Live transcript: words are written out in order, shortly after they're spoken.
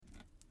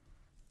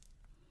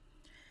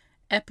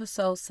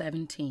Episode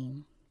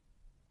 17,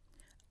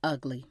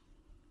 Ugly.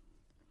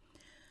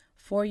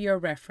 For your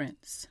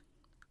reference,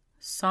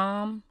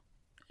 Psalm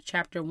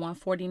chapter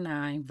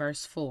 149,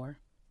 verse 4.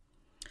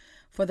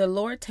 For the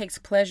Lord takes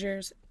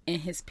pleasures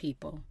in his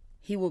people.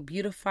 He will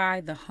beautify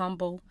the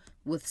humble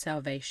with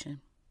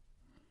salvation.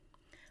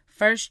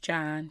 1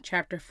 John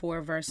chapter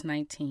 4, verse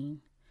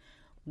 19.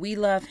 We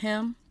love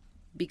him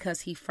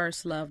because he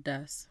first loved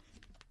us.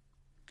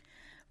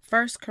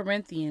 1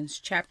 Corinthians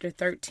chapter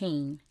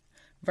 13,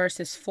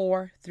 verses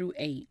 4 through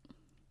 8.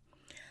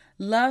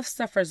 Love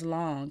suffers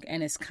long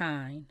and is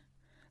kind.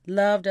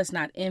 Love does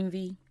not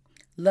envy.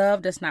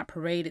 Love does not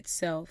parade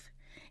itself,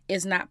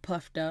 is not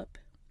puffed up,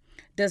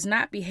 does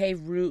not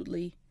behave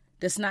rudely,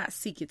 does not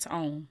seek its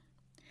own,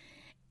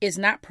 is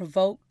not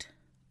provoked,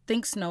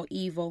 thinks no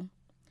evil,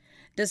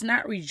 does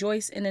not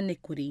rejoice in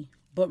iniquity,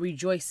 but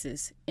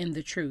rejoices in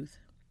the truth.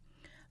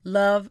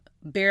 Love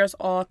bears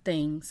all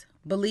things,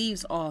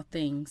 believes all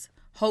things,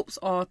 hopes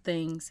all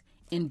things,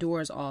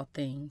 endures all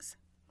things.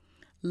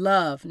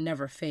 Love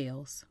never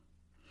fails.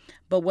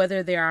 But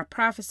whether there are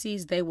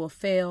prophecies, they will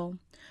fail.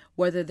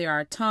 Whether there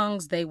are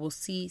tongues, they will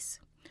cease.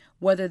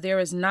 Whether there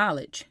is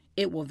knowledge,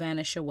 it will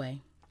vanish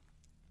away.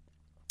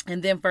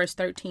 And then verse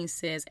 13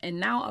 says, and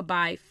now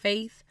abide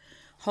faith,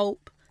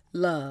 hope,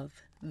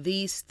 love,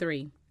 these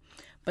three.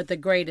 But the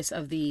greatest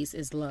of these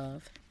is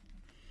love.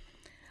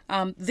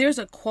 There's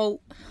a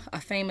quote, a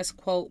famous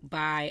quote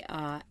by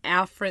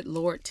Alfred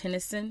Lord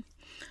Tennyson,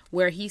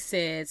 where he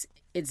says,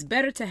 it's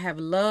better to have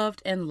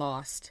loved and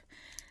lost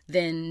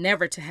than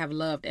never to have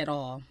loved at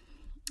all.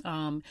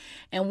 And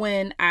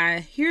when I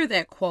hear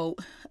that quote,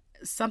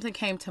 something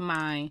came to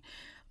mind,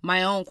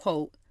 my own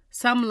quote,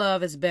 some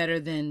love is better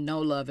than no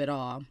love at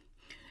all.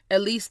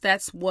 At least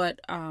that's what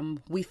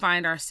we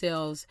find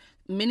ourselves,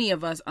 many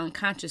of us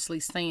unconsciously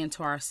saying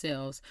to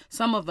ourselves.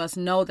 Some of us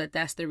know that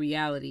that's the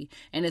reality,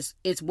 and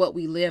it's what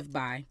we live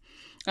by.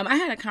 I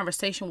had a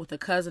conversation with a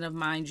cousin of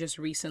mine just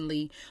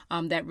recently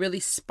that really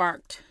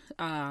sparked,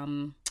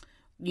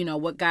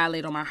 what God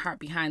laid on my heart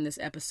behind this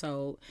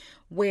episode,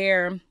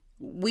 where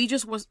we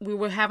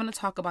were having to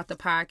talk about the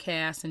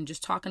podcast and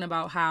just talking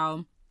about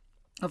how,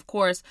 of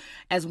course,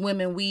 as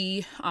women,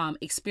 we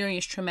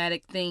experience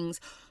traumatic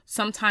things,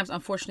 sometimes,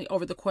 unfortunately,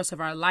 over the course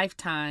of our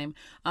lifetime,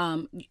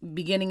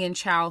 beginning in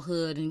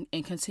childhood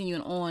and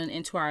continuing on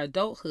into our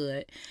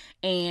adulthood.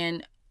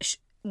 And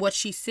what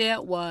she said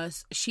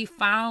was she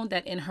found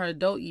that in her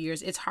adult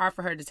years, it's hard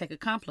for her to take a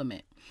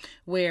compliment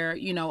where,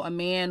 a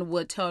man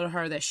would tell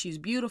her that she's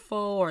beautiful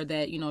or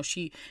that,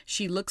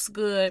 she looks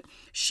good.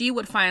 She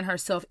would find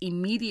herself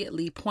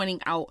immediately pointing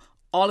out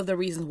all of the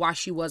reasons why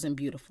she wasn't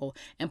beautiful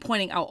and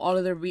pointing out all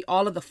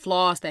of the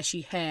flaws that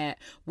she had,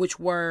 which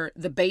were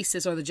the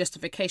basis or the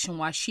justification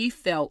why she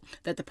felt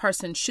that the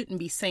person shouldn't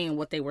be saying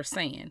what they were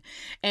saying.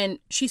 And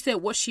she said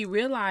what she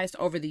realized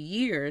over the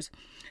years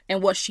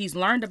and what she's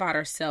learned about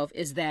herself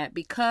is that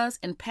because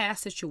in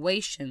past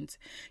situations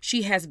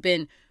she has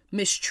been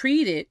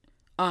mistreated,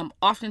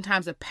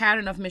 oftentimes a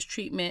pattern of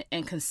mistreatment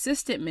and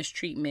consistent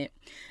mistreatment,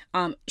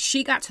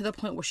 she got to the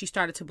point where she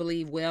started to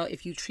believe, well,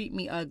 if you treat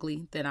me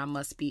ugly, then I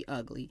must be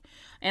ugly.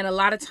 And a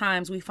lot of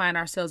times we find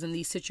ourselves in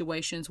these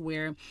situations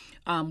where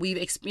we've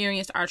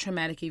experienced our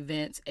traumatic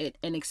events,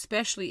 and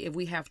especially if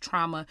we have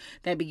trauma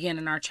that began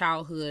in our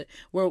childhood,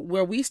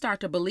 where we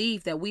start to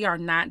believe that we are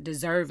not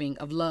deserving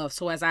of love.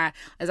 So as I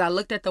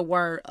looked at the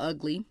word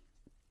ugly,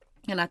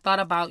 and I thought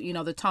about,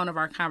 the tone of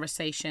our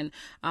conversation,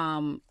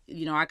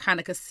 I kind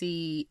of could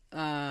see,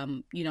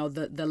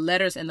 the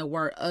letters in the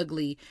word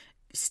ugly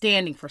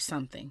standing for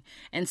something.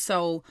 And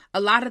so a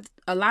lot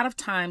of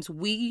times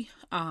we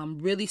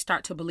really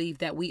start to believe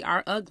that we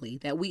are ugly,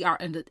 that we are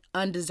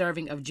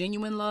undeserving of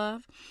genuine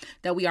love,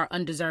 that we are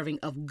undeserving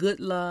of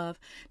good love,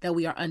 that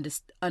we are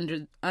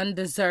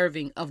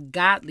undeserving of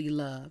godly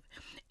love.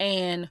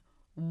 And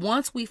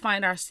once we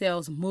find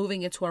ourselves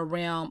moving into a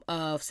realm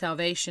of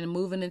salvation,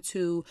 moving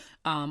into,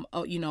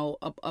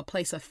 a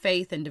place of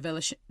faith and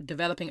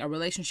developing a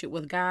relationship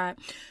with God,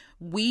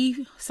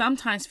 we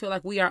sometimes feel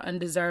like we are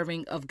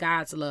undeserving of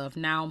God's love.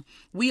 Now,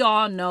 we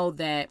all know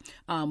that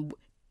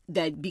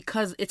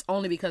because it's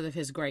only because of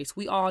His grace.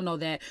 We all know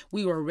that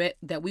we were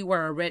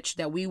a wretch,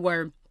 that we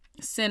were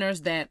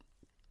sinners, that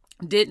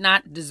did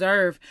not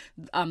deserve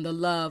the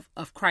love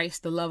of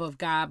Christ, the love of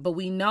God. But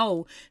we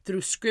know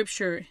through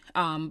Scripture,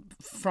 from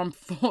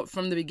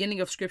the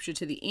beginning of Scripture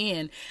to the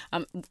end,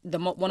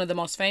 one of the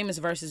most famous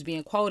verses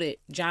being quoted,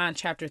 John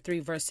chapter 3,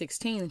 verse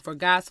 16, for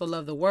God so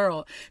loved the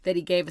world that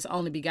He gave His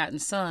only begotten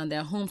Son,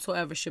 that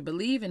whomsoever should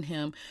believe in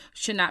Him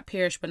should not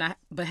perish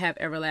but have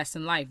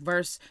everlasting life.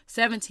 Verse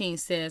 17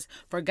 says,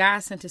 for God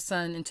sent His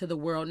Son into the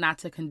world not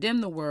to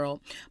condemn the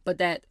world, but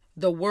that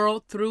the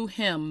world through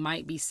Him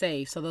might be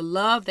saved. So the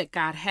love that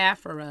God had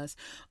for us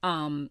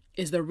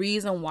is the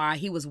reason why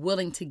He was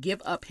willing to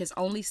give up His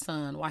only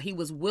Son, why He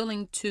was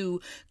willing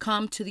to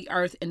come to the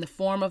earth in the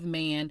form of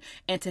man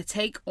and to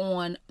take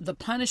on the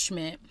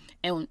punishment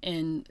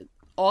and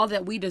all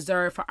that we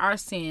deserve for our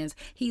sins.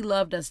 He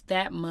loved us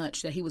that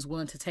much that He was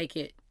willing to take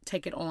it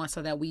take it on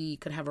so that we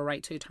could have a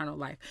right to eternal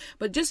life.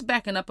 But just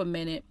backing up a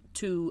minute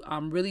to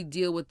really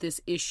deal with this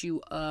issue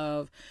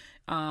of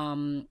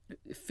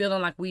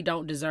feeling like we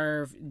don't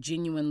deserve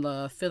genuine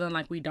love, feeling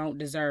like we don't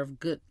deserve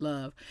good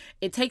love.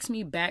 It takes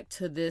me back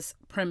to this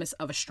premise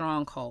of a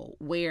stronghold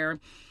where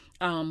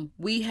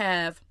we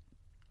have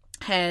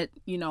had,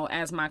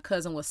 as my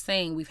cousin was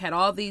saying, we've had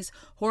all these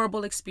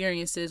horrible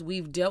experiences.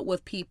 We've dealt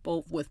with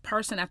people, with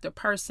person after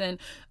person.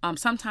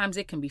 Sometimes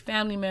it can be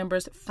family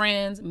members,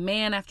 friends,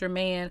 man after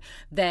man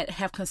that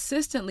have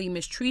consistently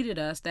mistreated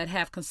us, that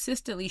have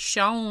consistently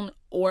shown,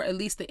 or at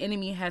least the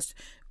enemy has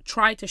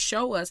tried to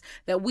show us,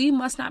 that we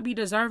must not be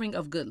deserving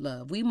of good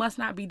love. We must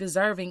not be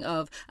deserving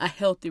of a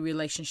healthy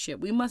relationship.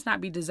 We must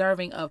not be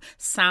deserving of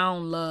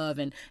sound love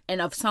and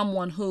of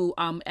someone who,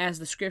 as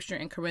the scripture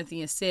in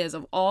Corinthians says,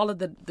 of all of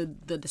the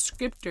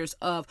descriptors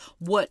of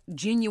what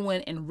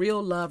genuine and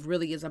real love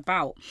really is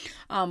about.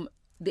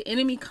 The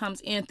enemy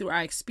comes in through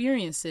our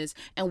experiences,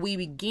 and we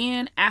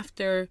begin,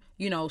 after,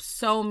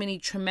 so many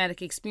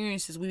traumatic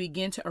experiences, we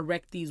begin to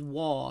erect these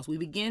walls. We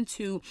begin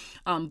to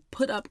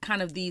put up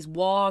kind of these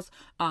walls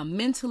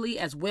mentally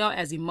as well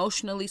as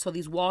emotionally. So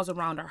these walls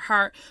around our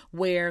heart,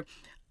 where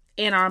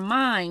in our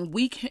mind,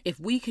 if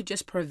we could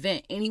just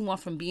prevent anyone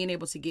from being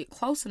able to get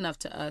close enough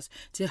to us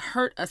to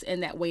hurt us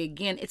in that way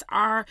again, it's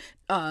our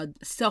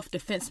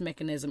self-defense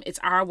mechanism. It's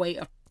our way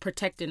of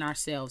protecting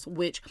ourselves,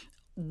 which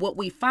what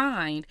we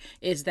find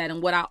is that,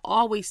 and what I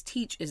always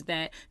teach is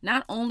that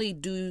not only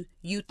do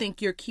you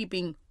think you're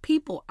keeping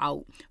people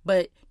out,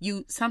 but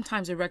you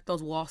sometimes erect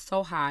those walls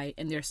so high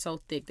and they're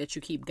so thick that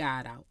you keep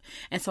God out.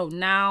 And so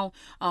now,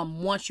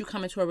 once you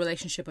come into a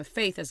relationship of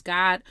faith, as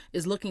God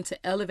is looking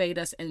to elevate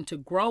us and to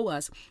grow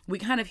us, we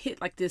kind of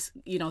hit like this,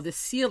 this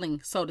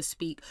ceiling, so to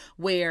speak,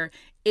 where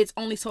it's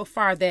only so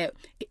far that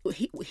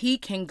he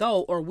can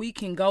go, or we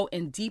can go,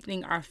 in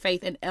deepening our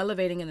faith and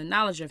elevating in the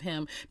knowledge of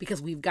him,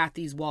 because we've got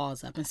these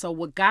walls up. And so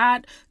what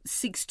God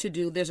seeks to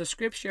do, there's a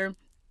scripture,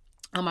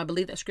 I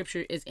believe that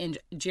scripture is in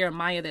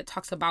Jeremiah, that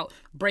talks about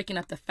breaking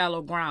up the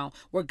fallow ground,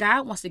 where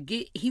God wants to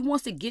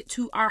get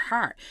to our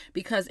heart,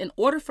 because in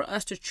order for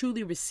us to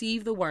truly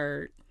receive the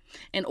word,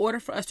 in order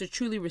for us to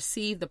truly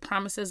receive the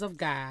promises of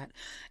God,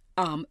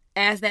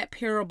 as that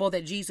parable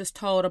that Jesus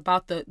told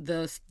about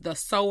the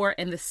sower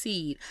and the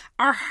seed,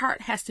 our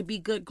heart has to be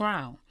good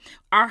ground.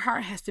 Our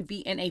heart has to be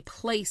in a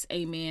place,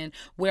 amen,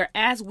 where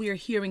as we're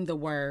hearing the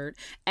word,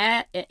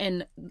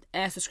 and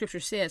as the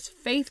scripture says,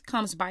 faith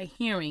comes by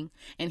hearing,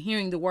 and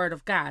hearing the word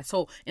of God.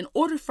 So in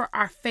order for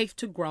our faith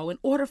to grow, in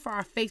order for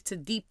our faith to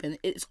deepen,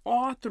 it's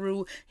all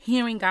through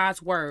hearing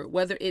God's word,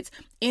 whether it's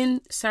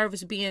in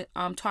service being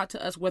taught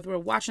to us, whether we're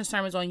watching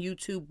sermons on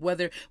YouTube,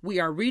 whether we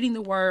are reading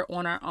the word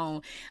on our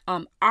own.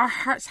 Our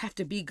hearts have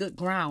to be good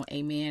ground,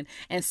 amen.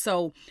 And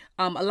so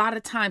a lot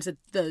of times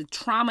the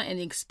trauma and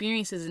the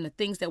experiences and the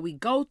things that we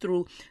go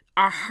through,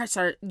 our hearts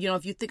are,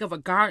 if you think of a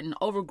garden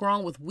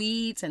overgrown with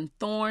weeds and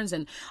thorns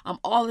and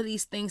all of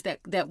these things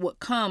that would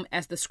come,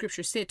 as the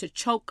scripture said, to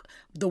choke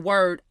the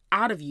word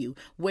out of you,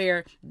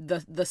 where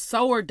the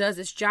sower does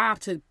its job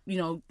to,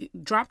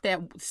 drop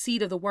that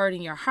seed of the word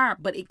in your heart,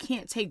 but it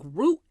can't take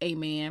root,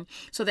 amen,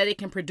 so that it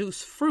can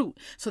produce fruit,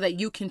 so that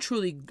you can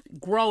truly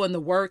grow and the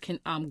word can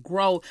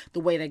grow the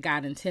way that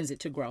God intends it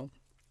to grow.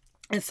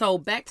 And so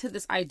back to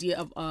this idea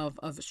of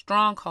a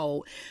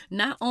stronghold,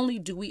 not only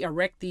do we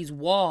erect these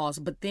walls,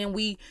 but then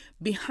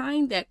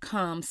behind that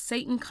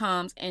Satan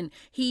comes and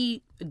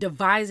he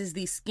devises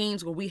these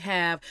schemes where we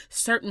have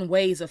certain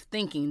ways of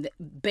thinking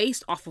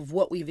based off of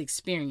what we've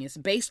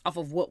experienced, based off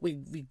of what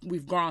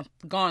we've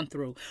gone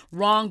through,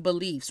 wrong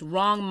beliefs,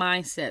 wrong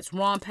mindsets,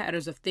 wrong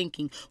patterns of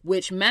thinking,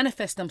 which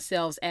manifest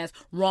themselves as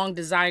wrong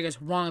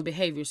desires, wrong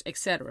behaviors,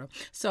 etc.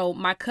 So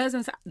my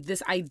cousin's,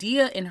 this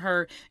idea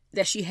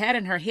that she had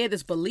in her head,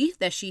 this belief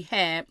that she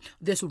had,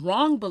 this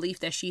wrong belief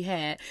that she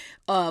had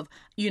of,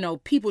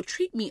 people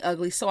treat me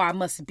ugly, so I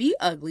must be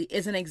ugly,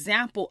 is an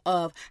example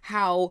of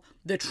how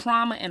the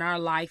trauma in our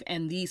life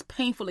and these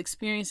painful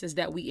experiences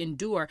that we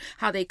endure,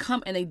 how they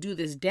come and they do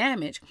this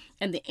damage,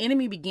 and the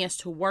enemy begins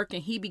to work,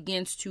 and he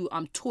begins to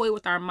toy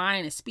with our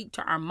mind and speak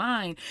to our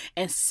mind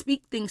and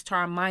speak things to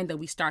our mind that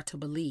we start to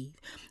believe.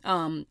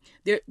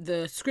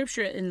 The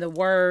scripture in the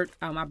word,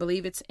 I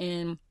believe it's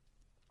in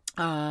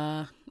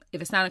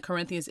if it's not in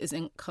Corinthians, it's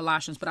in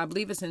Colossians, but I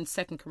believe it's in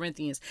 2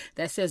 Corinthians,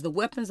 that says the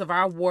weapons of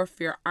our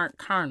warfare aren't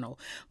carnal,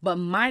 but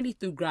mighty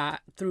through God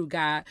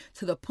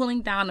to the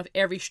pulling down of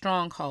every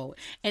stronghold.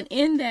 And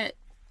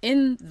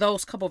in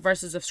those couple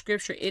verses of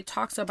scripture, it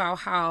talks about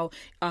how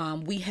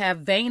we have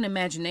vain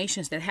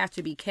imaginations that have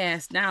to be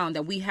cast down,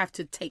 that we have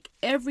to take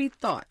every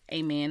thought,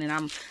 amen.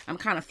 And I'm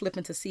kind of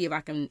flipping to see if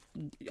I can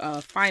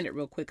find it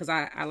real quick, because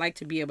I like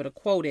to be able to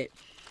quote it,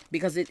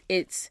 because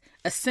it's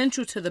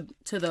essential to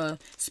the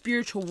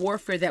spiritual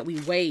warfare that we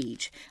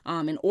wage.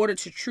 In order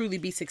to truly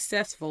be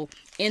successful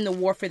in the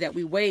warfare that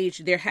we wage,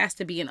 there has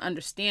to be an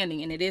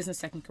understanding, and it is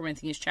in 2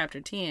 Corinthians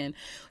chapter 10.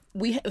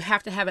 We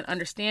have to have an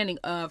understanding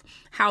of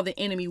how the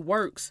enemy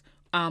works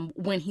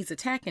when he's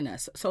attacking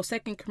us. So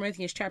 2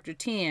 Corinthians chapter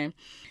 10,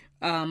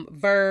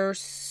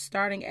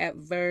 starting at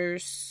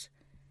verse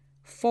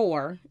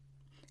 4.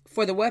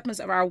 For the weapons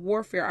of our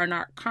warfare are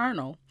not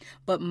carnal,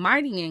 but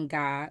mighty in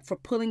God for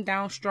pulling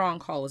down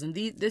strongholds. And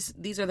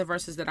these are the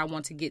verses that I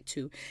want to get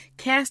to.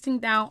 Casting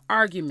down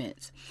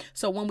arguments.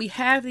 So when we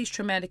have these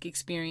traumatic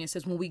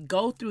experiences, when we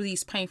go through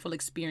these painful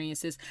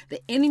experiences, the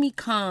enemy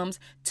comes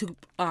to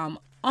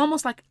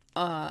almost like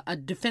a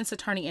defense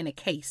attorney in a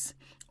case.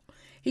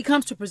 He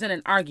comes to present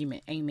an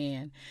argument,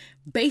 amen,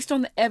 based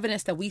on the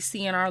evidence that we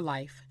see in our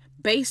life.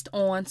 Based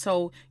on,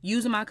 so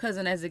using my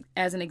cousin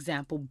as an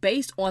example,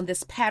 based on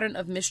this pattern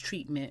of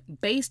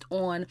mistreatment, based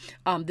on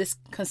this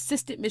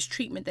consistent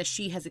mistreatment that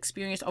she has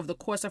experienced over the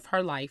course of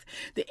her life,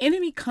 the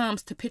enemy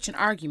comes to pitch an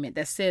argument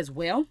that says,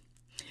 well,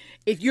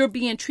 if you're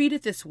being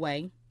treated this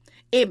way,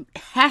 it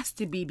has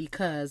to be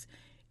because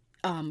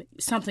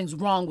something's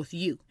wrong with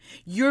you.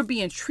 You're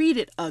being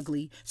treated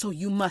ugly, so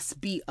you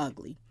must be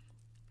ugly.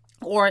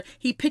 Or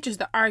he pitches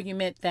the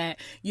argument that,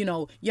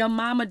 your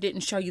mama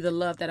didn't show you the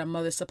love that a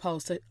mother's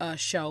supposed to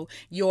show.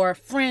 Your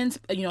friends,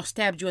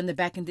 stabbed you in the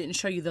back and didn't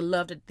show you the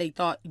love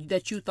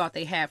that you thought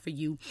they had for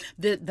you.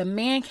 The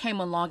man came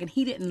along and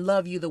he didn't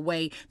love you the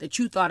way that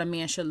you thought a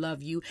man should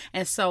love you.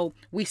 And so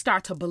we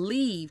start to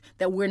believe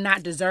that we're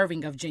not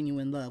deserving of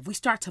genuine love. We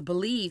start to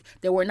believe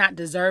that we're not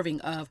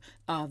deserving of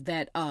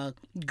that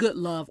good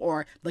love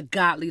or the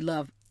godly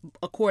love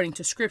according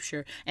to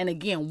scripture. And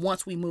again,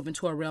 once we move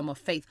into a realm of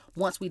faith,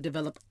 once we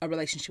develop a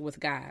relationship with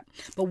God.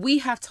 But we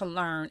have to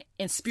learn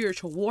in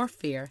spiritual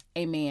warfare,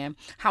 amen,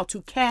 how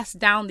to cast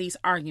down these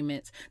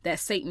arguments that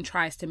Satan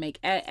tries to make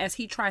as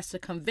he tries to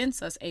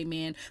convince us,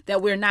 amen,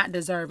 that we're not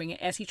deserving,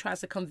 as he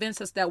tries to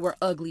convince us that we're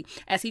ugly,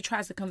 as he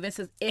tries to convince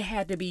us it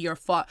had to be your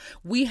fault.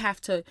 We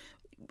have to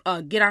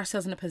get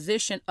ourselves in a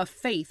position of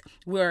faith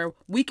where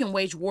we can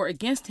wage war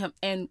against him.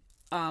 And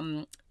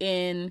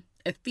in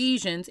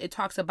Ephesians, it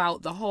talks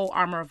about the whole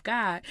armor of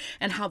God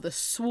and how the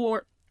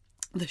sword,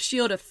 the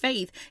shield of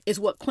faith, is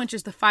what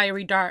quenches the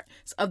fiery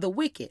darts of the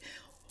wicked.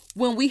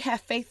 When we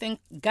have faith in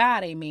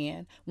God,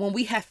 amen, when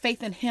we have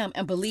faith in him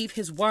and believe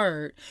his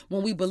word,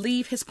 when we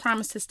believe his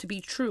promises to be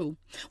true,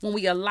 when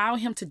we allow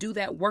him to do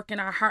that work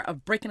in our heart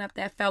of breaking up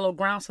that fallow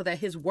ground so that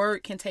his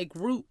word can take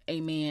root,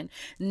 amen,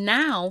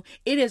 now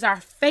it is our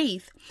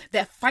faith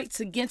that fights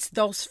against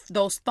those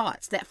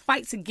thoughts, that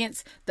fights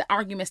against the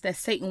arguments that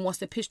Satan wants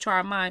to pitch to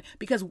our mind,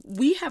 because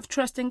we have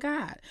trust in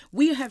God.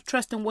 We have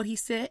trust in what he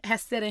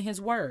has said in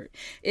his word.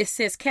 It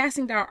says,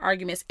 casting down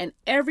arguments and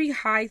every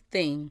high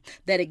thing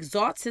that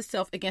exalts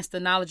itself against the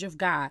knowledge of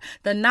God,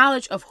 the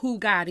knowledge of who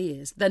God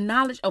is, the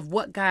knowledge of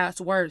what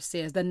God's word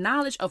says, the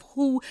knowledge of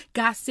who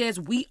God says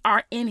we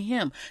are in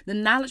him, the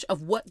knowledge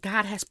of what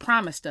God has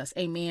promised us.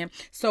 Amen.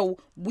 So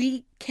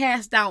we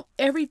cast down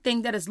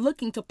everything that is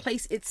looking to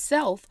place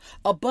itself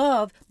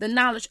above the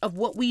knowledge of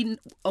what we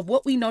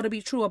know to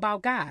be true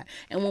about God.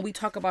 And when we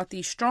talk about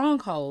these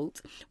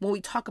strongholds, when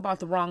we talk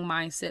about the wrong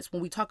mindsets,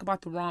 when we talk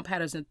about the wrong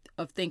patterns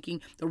of thinking,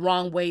 the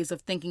wrong ways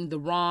of thinking, the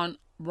wrong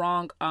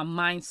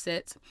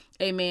mindsets,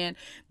 amen,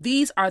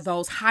 these are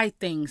those high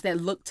things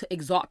that look to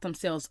exalt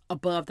themselves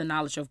above the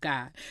knowledge of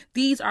God.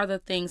 These are the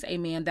things,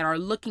 amen, that are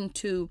looking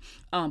to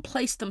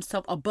place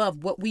themselves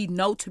above what we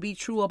know to be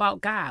true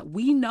about God.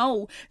 We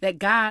know that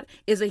God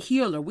is a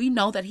healer. We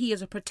know that he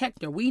is a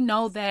protector. We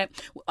know that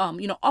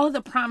all of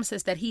the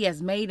promises that he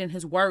has made in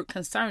his word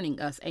concerning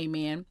us,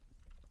 amen,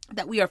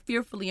 that we are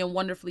fearfully and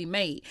wonderfully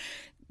made.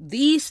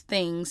 These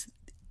things,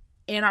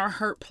 in our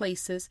hurt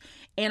places,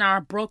 in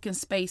our broken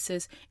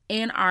spaces,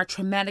 in our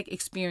traumatic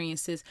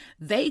experiences,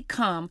 they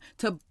come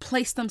to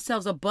place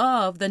themselves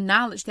above the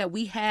knowledge that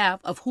we have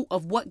of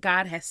what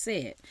God has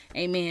said.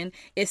 Amen.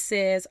 It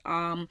says,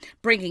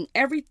 bringing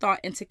every thought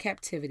into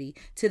captivity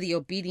to the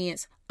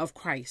obedience of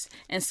Christ.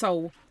 And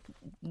so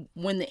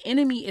when the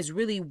enemy is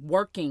really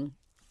working,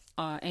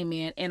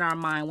 amen, in our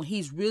mind, when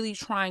he's really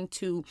trying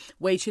to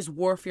wage his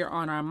warfare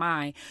on our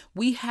mind,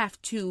 we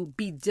have to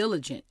be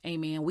diligent.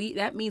 Amen.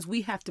 That means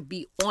we have to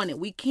be on it.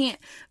 We can't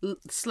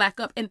slack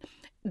up. And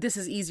this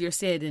is easier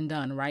said than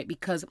done, right?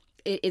 Because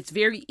it's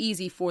very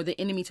easy for the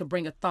enemy to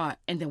bring a thought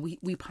and then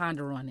we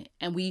ponder on it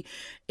and we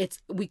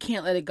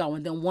can't let it go.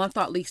 And then one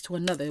thought leads to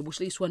another, which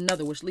leads to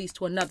another, which leads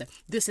to another.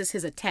 This is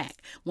his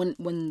attack. When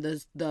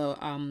the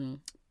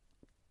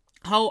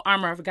whole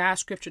armor of God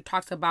scripture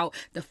talks about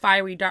the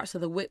fiery darts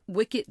of the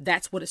wicked,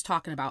 that's what it's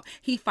talking about.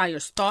 He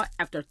fires thought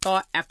after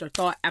thought after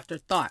thought after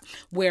thought,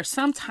 where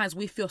sometimes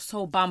we feel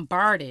so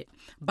bombarded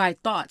by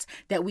thoughts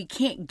that we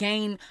can't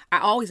gain. I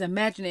always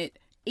imagine it,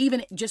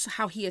 even just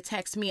how he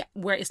attacks me,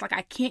 where it's like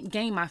I can't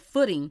gain my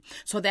footing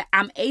so that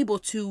I'm able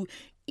to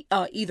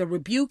either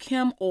rebuke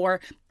him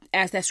or,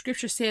 as that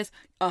scripture says,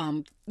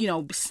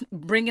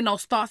 bringing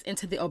those thoughts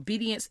into the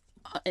obedience,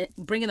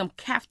 bringing them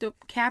captive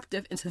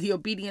into the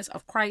obedience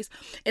of Christ.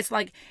 It's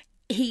like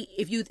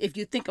if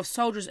you think of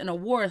soldiers in a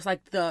war, it's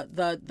like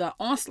the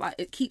onslaught,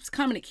 it keeps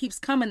coming.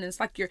 And it's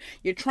like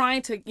you're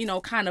trying to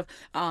kind of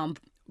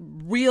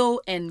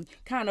real and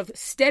kind of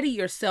steady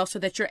yourself so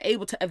that you're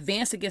able to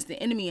advance against the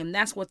enemy. And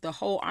that's what the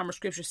whole armor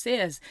scripture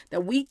says,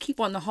 that we keep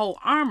on the whole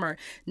armor,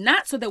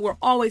 not so that we're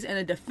always in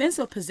a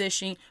defensive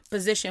position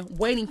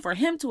waiting for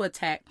him to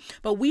attack,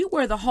 but we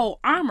wear the whole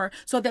armor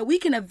so that we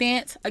can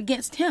advance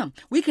against him.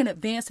 We can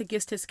advance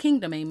against his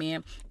kingdom.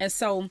 Amen. And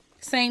so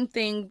same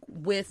thing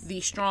with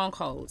the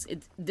strongholds.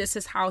 This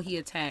is how he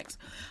attacks.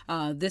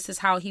 This is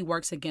how he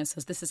works against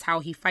us. This is how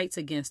he fights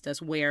against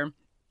us, where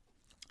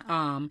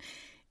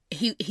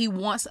he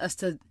wants us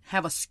to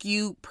have a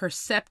skewed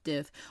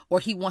perceptive,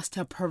 or he wants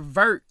to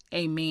pervert,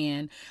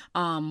 amen,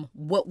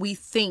 what we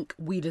think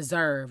we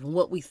deserve,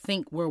 what we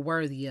think we're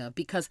worthy of.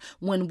 Because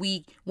when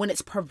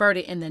it's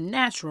perverted in the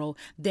natural,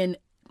 then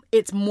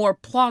it's more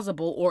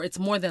plausible, or it's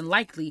more than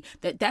likely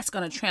that that's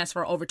going to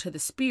transfer over to the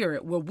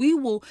spirit, where we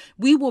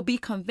will be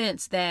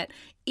convinced that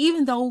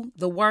even though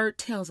the word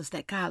tells us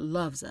that God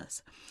loves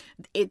us,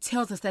 it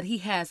tells us that he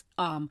has,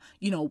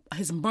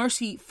 his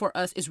mercy for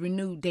us is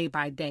renewed day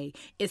by day.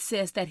 It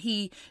says that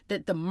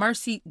the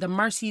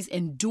mercies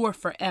endure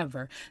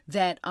forever,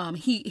 that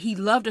he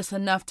loved us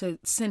enough to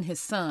send his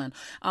son,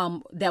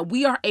 that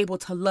we are able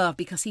to love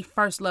because he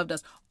first loved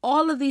us.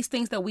 All of these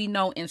things that we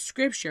know in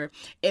scripture,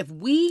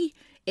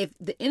 if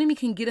the enemy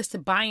can get us to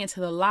buy into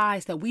the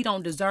lies that we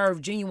don't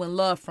deserve genuine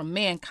love from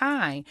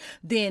mankind,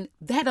 then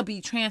that'll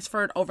be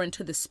transferred over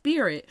into the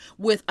spirit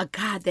with a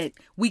God that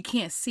we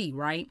can't see,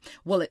 right?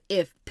 Well,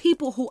 if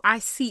people who I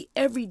see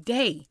every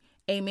day,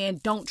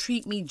 amen, don't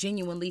treat me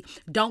genuinely,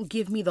 don't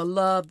give me the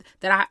love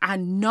that I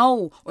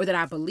know or that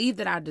I believe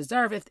that I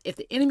deserve, if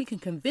the enemy can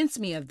convince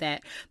me of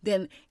that,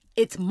 then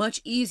it's much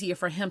easier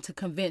for him to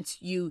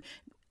convince you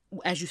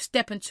as you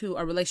step into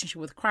a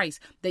relationship with Christ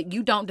that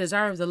you don't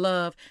deserve the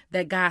love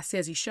that God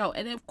says he show.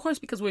 And of course,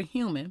 because we're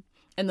human,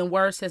 and the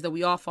word says that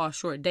we all fall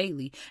short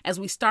daily,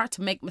 as we start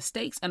to make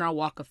mistakes in our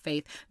walk of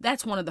faith,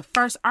 that's one of the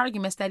first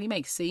arguments that he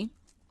makes.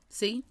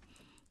 See,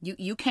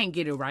 you can't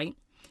get it right.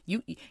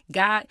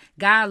 God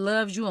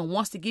loves you and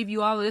wants to give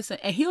you all of this,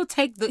 and he'll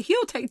take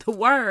the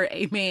word,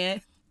 amen.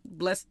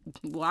 Bless,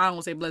 well, I don't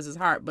want to say bless his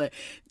heart, but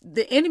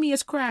the enemy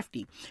is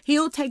crafty.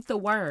 He'll take the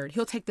word.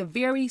 He'll take the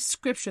very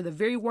scripture, the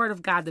very word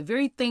of God, the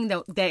very thing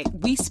that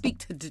we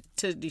speak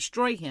to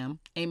destroy him.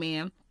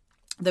 Amen.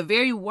 The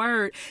very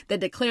word that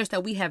declares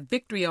that we have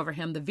victory over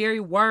him. The very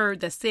word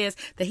that says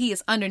that he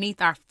is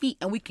underneath our feet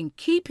and we can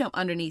keep him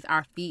underneath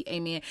our feet.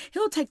 Amen.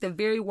 He'll take the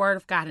very word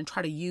of God and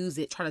try to use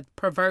it, try to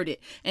pervert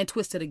it and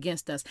twist it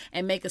against us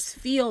and make us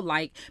feel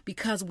like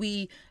because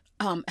we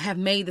have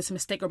made this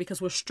mistake, or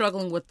because we're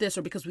struggling with this,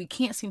 or because we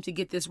can't seem to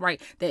get this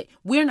right, that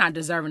we're not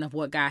deserving of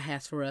what God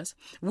has for us.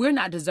 We're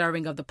not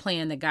deserving of the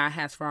plan that God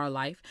has for our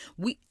life.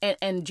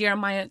 And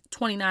Jeremiah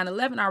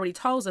 29:11 already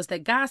tells us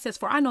that God says,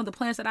 "For I know the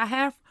plans that I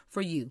have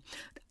for you."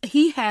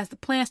 He has the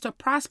plans to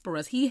prosper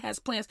us. He has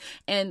plans.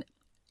 And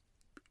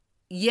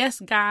yes,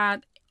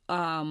 God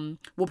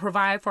will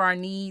provide for our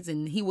needs,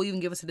 and he will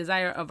even give us a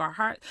desire of our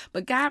heart.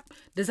 But God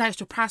desires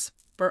to prosper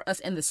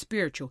us in the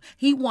spiritual.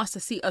 He wants to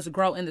see us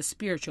grow in the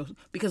spiritual,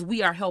 because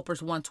we are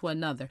helpers one to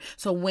another.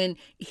 So when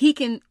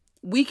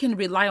we can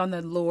rely on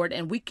the Lord,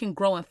 and we can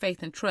grow in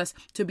faith and trust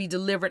to be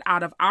delivered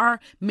out of our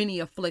many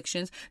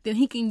afflictions, then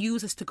he can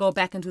use us to go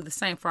back and do the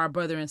same for our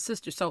brother and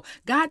sister. So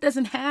God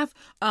doesn't have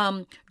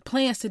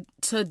plans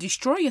to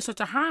destroy us or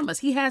to harm us.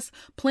 He has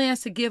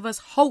plans to give us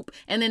hope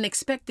and an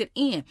expected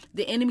end.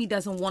 The enemy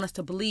doesn't want us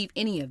to believe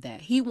any of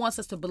that. He wants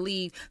us to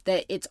believe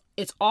that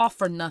it's all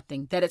for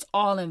nothing, that it's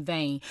all in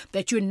vain,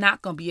 that you're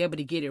not going to be able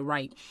to get it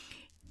right.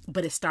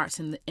 But it starts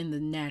in the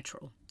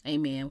natural,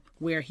 amen,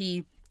 where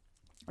he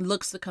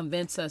looks to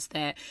convince us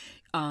that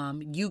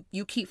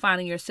you keep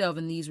finding yourself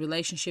in these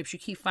relationships. You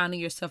keep finding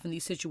yourself in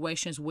these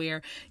situations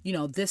where,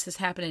 this is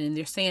happening and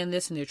they're saying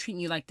this and they're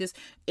treating you like this.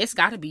 It's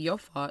got to be your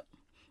fault.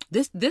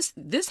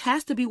 This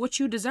has to be what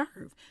you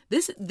deserve.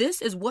 This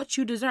is what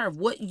you deserve.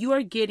 What you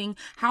are getting,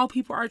 how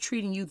people are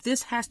treating you.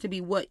 This has to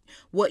be what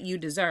you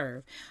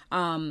deserve.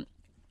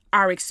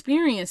 Our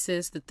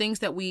experiences, the things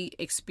that we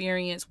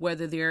experience,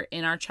 whether they're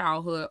in our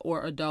childhood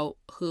or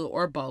adulthood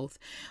or both,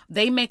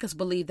 they make us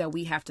believe that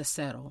we have to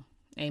settle.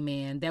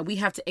 Amen. That we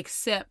have to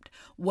accept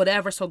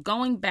whatever. So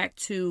going back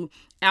to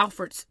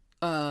Alfred's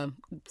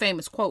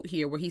famous quote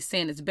here, where he's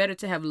saying it's better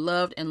to have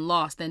loved and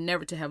lost than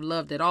never to have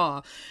loved at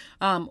all.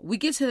 We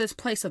get to this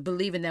place of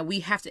believing that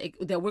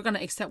that we're going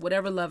to accept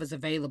whatever love is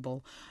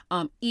available,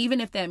 even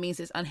if that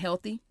means it's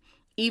unhealthy,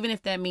 even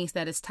if that means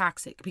that it's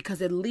toxic,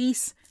 because at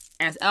least,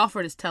 as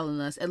Alfred is telling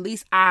us, at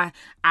least I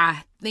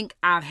think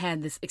I've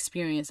had this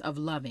experience of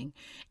loving,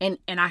 and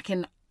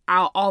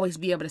I'll always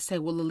be able to say,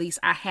 well, at least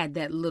I had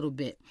that little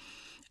bit.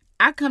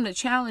 I come to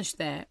challenge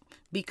that,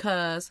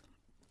 because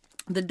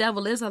the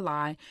devil is a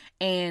lie,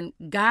 and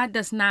God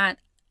does not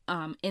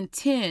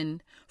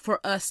intend for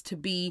us to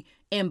be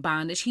in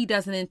bondage. He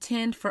doesn't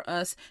intend for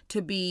us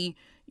to be,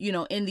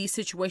 in these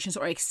situations,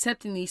 or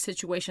accepting these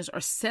situations,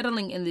 or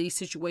settling in these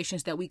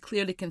situations that we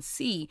clearly can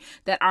see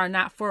that are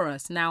not for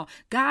us. Now,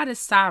 God is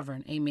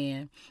sovereign,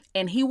 amen,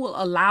 and he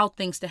will allow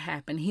things to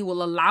happen. He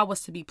will allow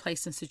us to be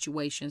placed in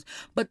situations.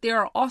 But there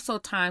are also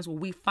times where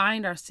we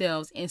find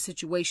ourselves in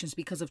situations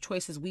because of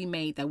choices we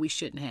made that we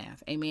shouldn't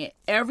have. Amen.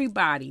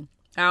 Everybody,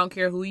 I don't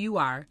care who you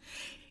are,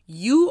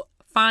 you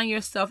find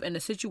yourself in a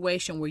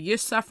situation where you're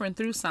suffering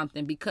through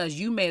something because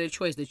you made a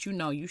choice that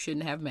you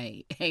shouldn't have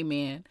made.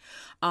 Amen.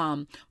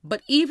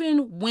 But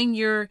even when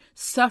you're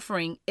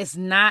suffering, it's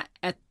not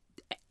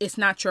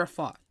your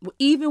fault.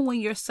 Even when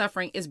you're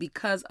suffering, is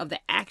because of the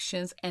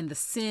actions and the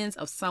sins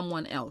of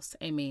someone else.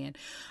 Amen.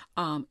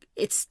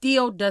 It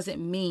still doesn't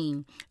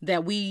mean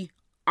that we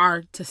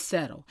are to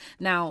settle.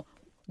 Now,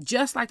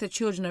 just like the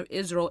children of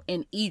Israel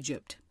in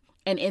Egypt,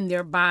 and in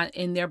their bondage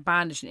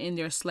and in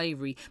their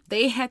slavery,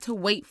 they had to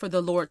wait for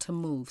the Lord to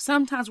move.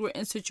 Sometimes we're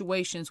in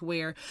situations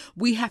where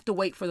we have to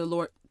wait for the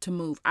Lord to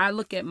move. I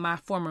look at my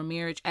former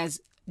marriage as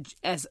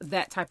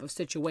that type of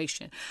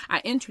situation.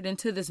 I entered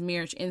into this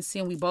marriage in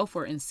sin. We both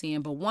were in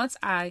sin, but once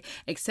I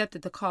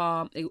accepted the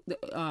call, the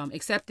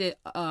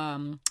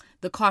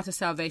call to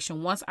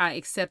salvation, once I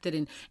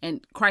accepted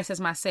and Christ as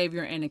my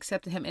Savior and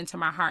accepted him into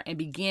my heart and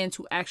began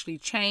to actually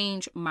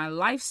change my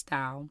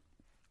lifestyle,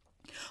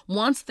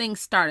 once things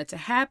started to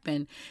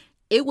happen,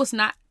 it was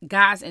not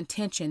God's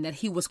intention that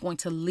he was going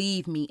to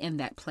leave me in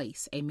that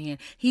place. Amen.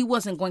 He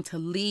wasn't going to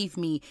leave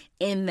me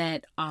in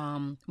that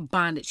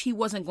bondage. He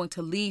wasn't going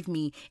to leave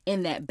me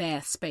in that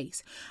bad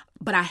space.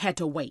 But I had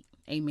to wait.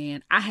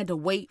 Amen. I had to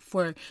wait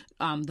for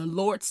the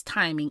Lord's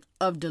timing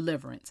of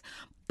deliverance.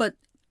 But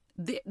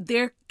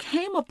there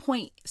came a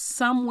point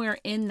somewhere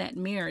in that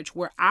marriage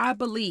where I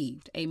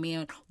believed,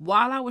 amen,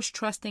 while I was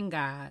trusting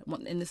God,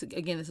 and this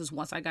is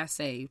once I got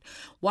saved,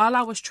 while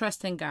I was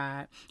trusting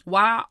God,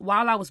 while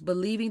I was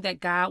believing that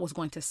God was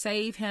going to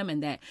save him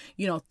and that,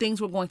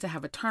 things were going to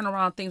have a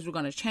turnaround, things were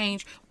going to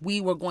change,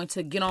 we were going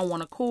to get on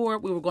one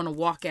accord, we were going to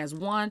walk as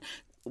one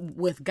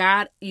with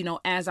God,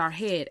 as our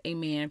head,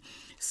 amen.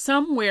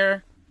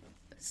 Somewhere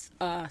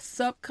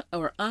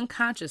or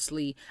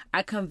unconsciously,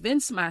 I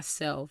convinced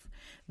myself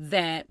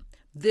that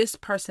this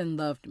person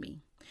loved me,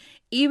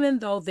 even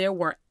though there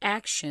were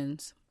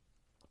actions,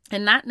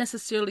 and not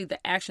necessarily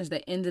the actions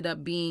that ended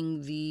up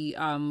being the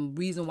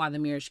reason why the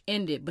marriage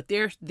ended, but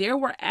there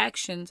were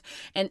actions,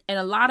 and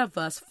a lot of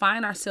us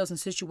find ourselves in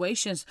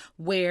situations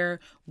where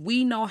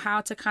we know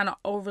how to kind of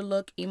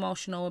overlook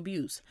emotional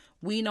abuse.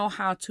 We know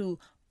how to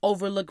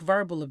overlook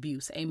verbal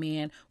abuse.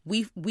 Amen.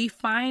 We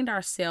find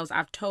ourselves,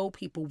 I've told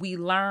people, we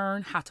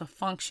learn how to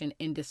function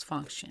in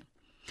dysfunction.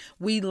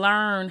 We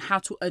learn how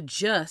to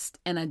adjust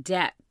and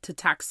adapt to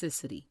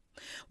toxicity.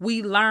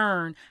 We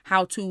learn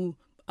how to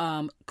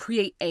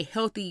create a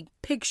healthy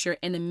picture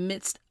in the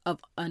midst of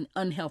an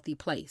unhealthy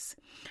place.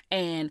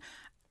 And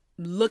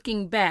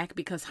looking back,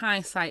 because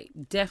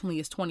hindsight definitely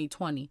is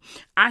 20/20,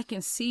 I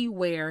can see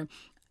where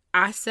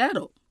I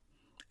settled.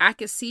 I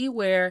could see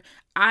where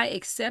I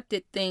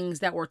accepted things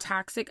that were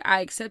toxic. I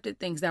accepted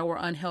things that were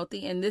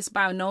unhealthy. And this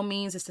by no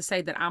means is to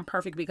say that I'm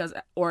perfect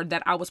or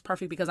that I was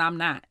perfect, because I'm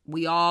not.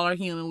 We all are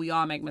human. We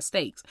all make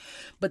mistakes.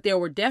 But there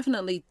were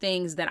definitely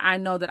things that I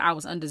know that I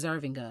was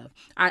undeserving of.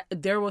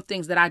 There were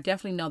things that I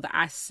definitely know that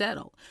I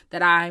settled,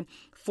 that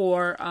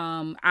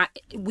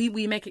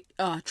we make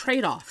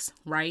trade-offs,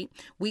 right?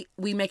 We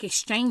make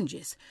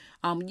exchanges.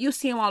 You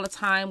see them all the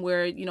time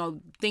where,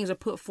 things are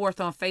put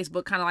forth on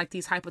Facebook, kind of like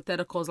these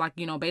hypotheticals, like,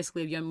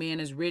 basically if your man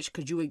is rich,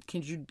 could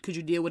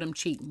you deal with him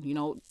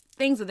cheating?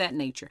 Things of that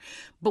nature.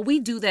 But we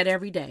do that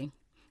every day.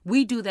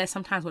 We do that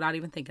sometimes without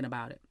even thinking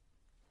about it.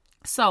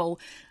 So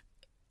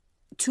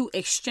to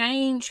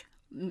exchange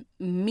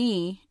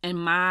me and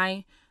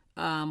my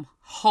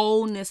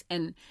wholeness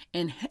and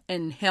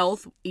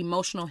health,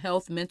 emotional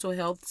health, mental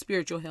health,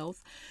 spiritual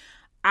health,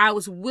 I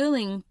was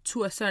willing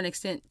to a certain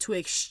extent to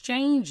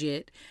exchange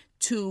it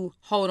to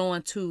hold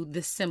on to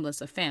this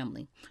semblance of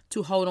family,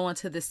 to hold on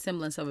to this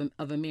semblance of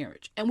a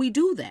marriage. And we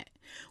do that.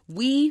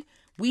 We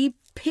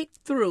pick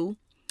through,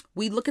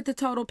 we look at the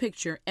total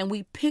picture, and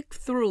we pick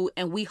through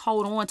and we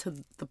hold on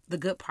to the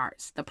good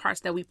parts, the parts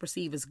that we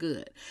perceive as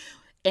good.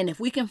 And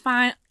if we can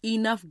find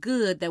enough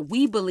good that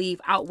we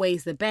believe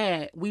outweighs the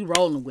bad, we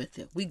rolling with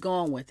it. We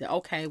going with it.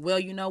 Okay, well,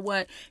 you know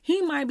what?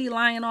 He might be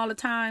lying all the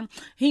time.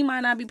 He might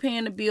not be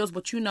paying the bills,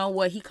 but you know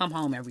what? He come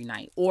home every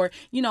night. Or,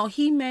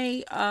 he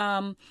may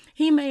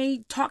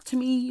talk to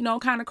me,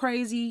 kind of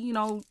crazy,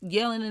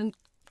 yelling and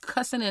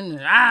cussing and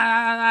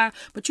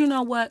but you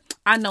know what?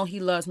 I know he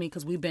loves me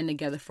because we've been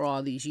together for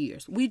all these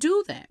years. We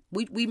do that.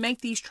 We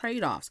make these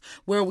trade-offs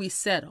where we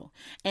settle.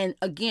 And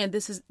again,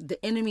 this is the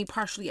enemy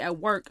partially at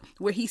work,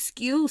 where he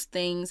skews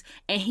things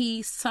and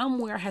he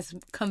somewhere has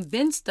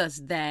convinced us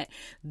that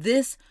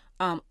this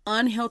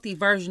unhealthy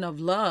version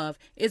of love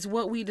is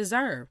what we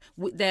deserve.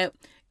 That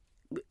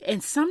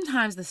And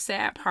sometimes the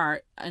sad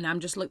part, and I'm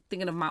just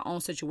thinking of my own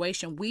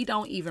situation, we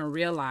don't even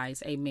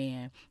realize,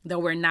 amen, that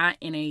we're not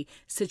in a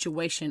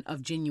situation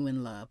of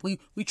genuine love. We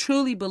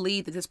truly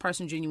believe that this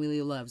person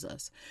genuinely loves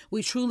us.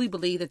 We truly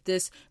believe that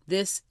this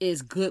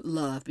is good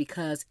love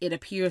because it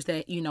appears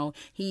that,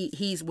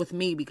 he's with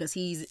me because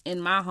he's in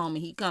my home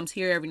and he comes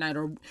here every night,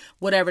 or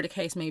whatever the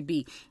case may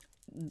be.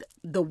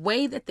 The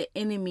way that the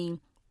enemy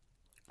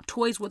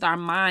toys with our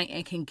mind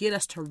and can get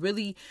us to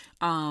really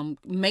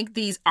make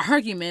these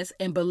arguments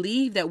and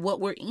believe that what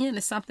we're in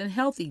is something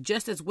healthy,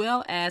 just as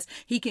well as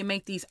he can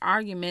make these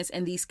arguments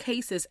and these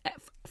cases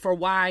for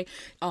why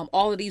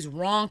all of these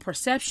wrong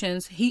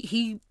perceptions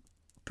he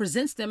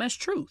presents them as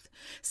truth.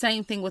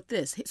 Same thing with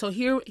this. So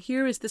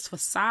here is this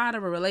facade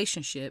of a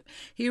relationship.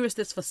 Here is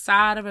this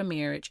facade of a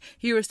marriage.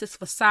 Here is this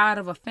facade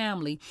of a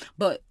family.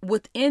 But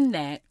within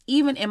that,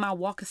 even in my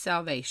walk of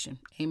salvation,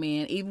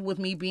 amen, even with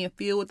me being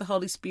filled with the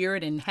Holy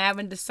Spirit and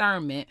having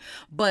discernment,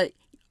 but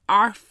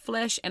our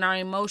flesh and our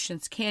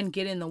emotions can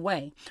get in the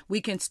way.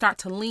 We can start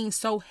to lean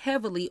so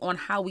heavily on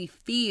how we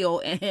feel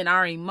and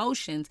our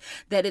emotions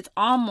that it's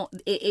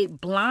almost,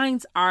 it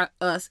blinds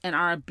us and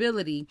our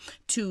ability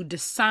to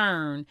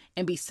discern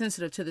and be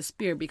sensitive to the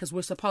Spirit, because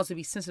we're supposed to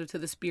be sensitive to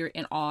the Spirit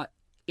in all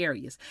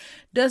areas.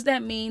 Does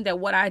that mean that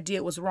what I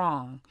did was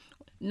wrong?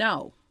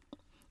 No.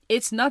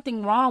 It's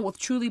nothing wrong with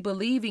truly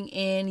believing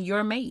in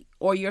your mate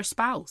or your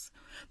spouse.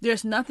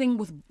 There's nothing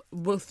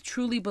with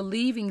truly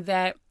believing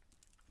that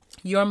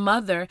your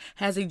mother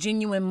has a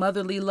genuine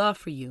motherly love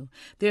for you.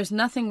 There's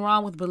nothing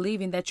wrong with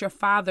believing that your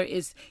father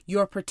is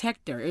your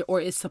protector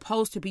or is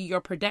supposed to be your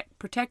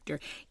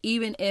protector,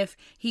 even if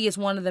he is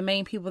one of the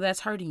main people that's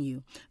hurting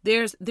you.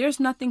 There's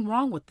nothing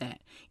wrong with that.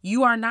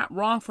 You are not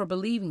wrong for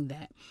believing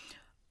that.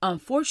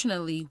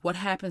 Unfortunately, what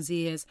happens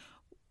is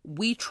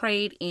we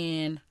trade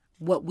in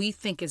what we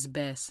think is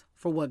best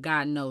for what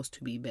God knows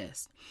to be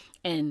best.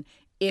 And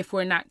if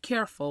we're not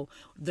careful,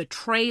 the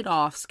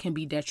trade-offs can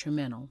be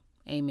detrimental.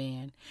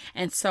 Amen.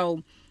 And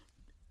so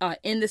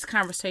in this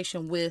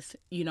conversation with,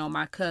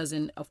 my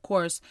cousin, of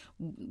course,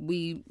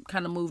 we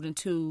kind of moved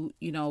into,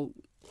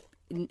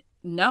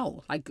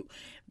 no, like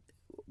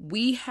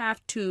we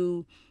have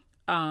to,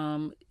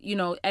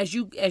 as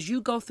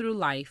you go through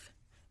life,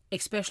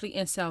 especially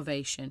in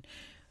salvation,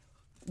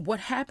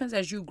 what happens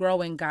as you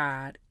grow in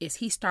God is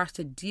he starts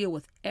to deal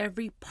with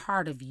every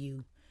part of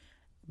you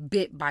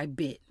bit by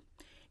bit.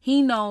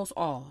 He knows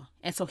all.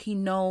 And so he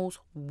knows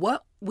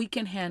what we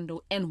can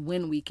handle and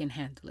when we can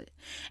handle it.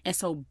 And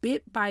so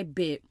bit by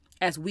bit,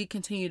 as we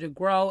continue to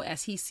grow,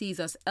 as he sees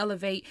us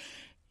elevate,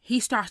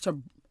 he's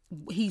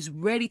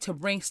ready to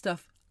bring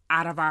stuff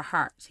out of our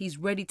hearts. He's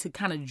ready to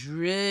kind of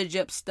dredge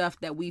up stuff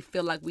that we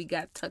feel like we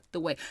got tucked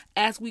away.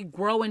 As we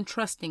grow in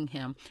trusting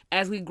him,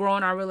 as we grow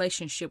in our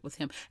relationship with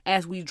him,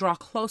 as we draw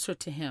closer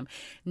to him,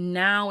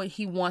 now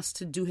he wants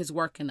to do his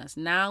work in us.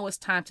 Now it's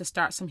time to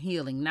start some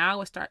healing.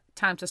 Now it's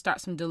time to start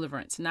some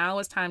deliverance. Now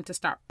it's time to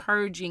start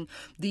purging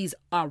these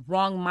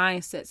wrong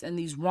mindsets and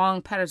these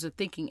wrong patterns of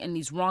thinking and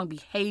these wrong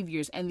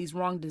behaviors and these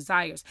wrong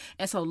desires.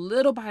 And so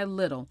little by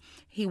little,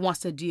 he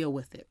wants to deal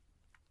with it.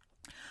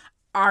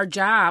 Our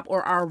job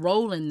or our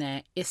role in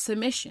that is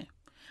submission.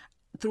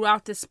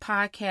 Throughout this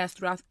podcast,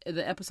 throughout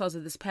the episodes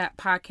of this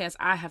podcast,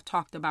 I have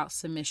talked about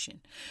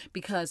submission,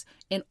 because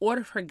in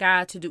order for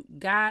God to do,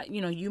 God,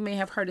 you may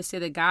have heard it say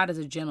that God is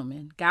a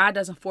gentleman. God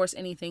doesn't force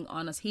anything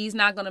on us. He's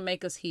not going to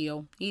make us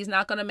heal. He's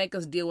not going to make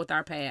us deal with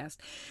our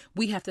past.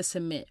 We have to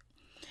submit.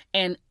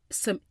 And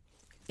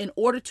in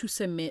order to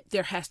submit,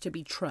 there has to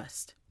be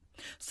trust.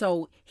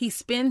 So he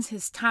spends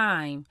his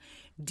time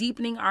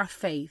deepening our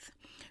faith,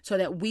 so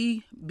that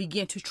we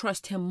begin to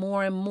trust him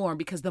more and more,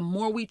 because the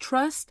more we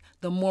trust,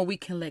 the more we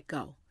can let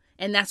go.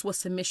 And that's what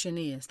submission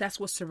is. That's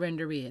what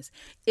surrender is.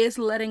 It's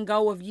letting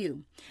go of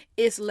you.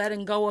 It's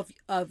letting go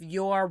of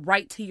your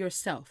right to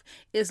yourself.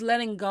 It's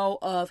letting go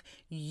of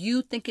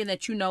you thinking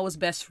that you know what's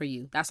best for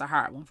you. That's a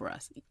hard one for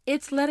us.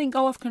 It's letting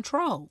go of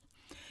control.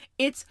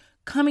 It's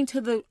coming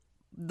to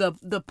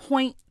the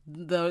point,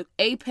 the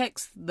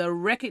apex, the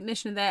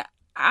recognition that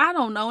I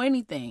don't know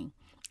anything.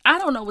 I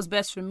don't know what's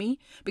best for me,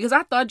 because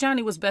I thought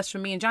Johnny was best for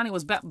me and Johnny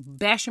was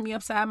bashing me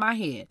upside my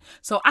head.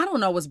 So I don't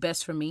know what's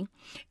best for me.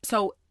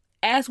 So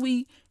as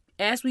we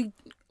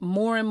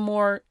more and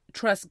more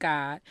trust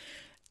God,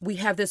 we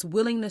have this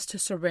willingness to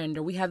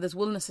surrender. We have this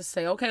willingness to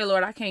say, okay,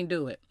 Lord, I can't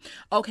do it.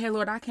 Okay,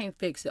 Lord, I can't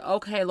fix it.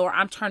 Okay, Lord,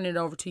 I'm turning it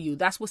over to you.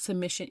 That's what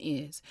submission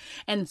is.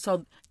 And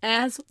so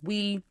as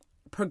we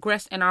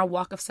progress in our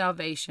walk of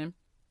salvation,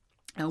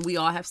 and we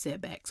all have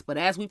setbacks, but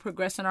as we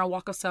progress in our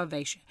walk of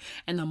salvation,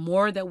 and the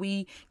more that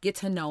we get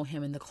to know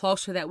him, and the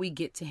closer that we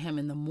get to him,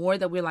 and the more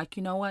that we're like,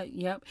 you know what?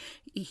 Yep.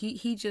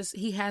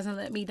 He hasn't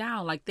let me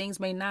down. Like things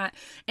may not.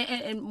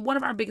 And one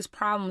of our biggest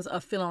problems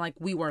of feeling like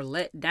we were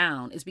let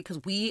down is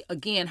because we,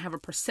 again, have a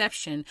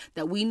perception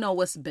that we know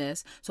what's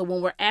best. So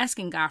when we're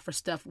asking God for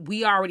stuff,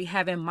 we already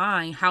have in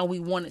mind how we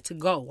want it to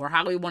go or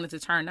how we want it to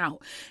turn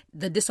out.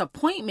 The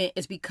disappointment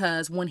is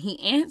because when he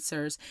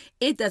answers,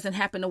 it doesn't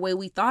happen the way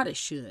we thought it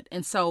should.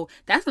 And so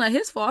that's not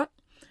his fault,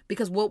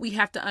 Because what we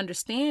have to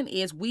understand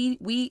is we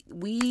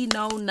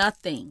know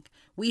nothing.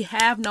 We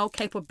have no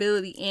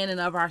capability in and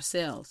of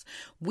ourselves.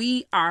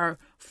 We are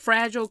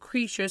fragile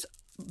creatures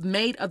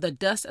made of the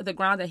dust of the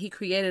ground that he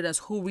created us,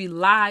 who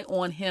rely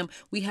on him.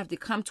 We have to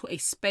come to a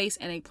space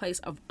and a place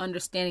of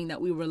understanding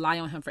that we rely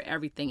on him for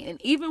everything.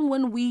 And even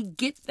when we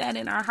get that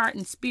in our heart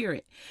and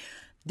spirit,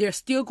 there's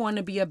still going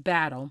to be a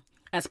battle,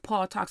 as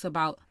Paul talks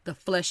about the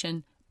flesh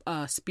and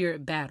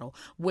spirit battle,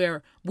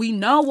 where we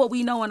know what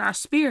we know in our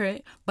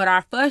spirit, but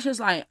our flesh is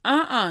like,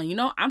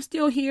 I'm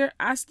still here.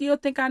 I still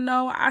think I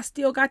know. I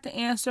still got the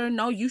answer.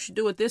 No, you should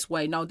do it this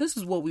way. No, this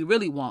is what we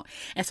really want.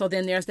 And so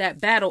then there's that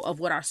battle of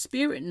what our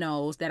spirit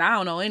knows, that I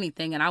don't know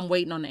anything and I'm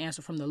waiting on the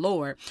answer from the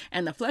Lord.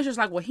 And the flesh is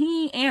like, well,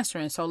 he ain't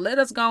answering. So let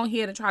us go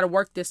ahead and try to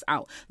work this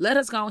out. Let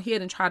us go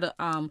ahead and try to,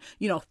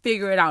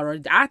 figure it out. Or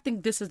I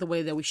think this is the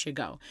way that we should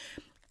go.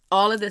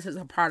 All of this is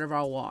a part of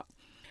our walk.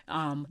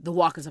 The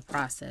walk is a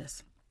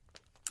process.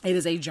 It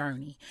is a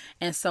journey.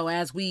 And so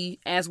as we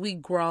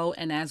grow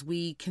and as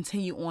we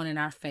continue on in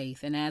our faith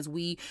and as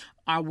we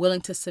are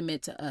willing to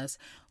submit to us,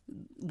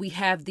 we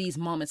have these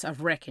moments of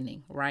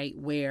reckoning, right?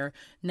 Where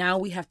now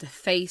we have to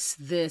face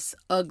this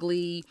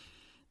ugly,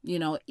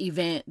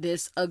 event,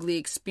 this ugly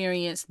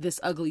experience, this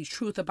ugly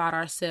truth about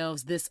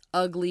ourselves, this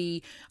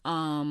ugly,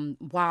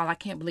 wow, I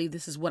can't believe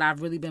this is what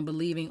I've really been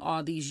believing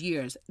all these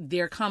years.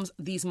 There comes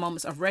these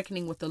moments of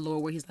reckoning with the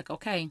Lord where he's like,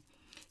 okay,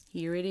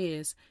 here it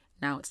is.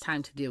 Now it's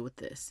time to deal with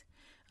this.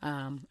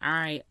 All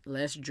right,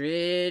 let's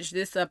dredge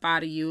this up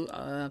out of you.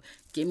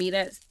 Give me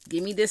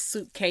this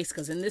suitcase,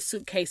 because in this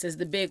suitcase is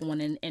the big one,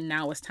 and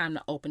now it's time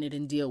to open it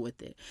and deal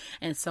with it.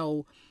 And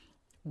so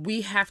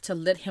we have to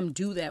let him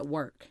do that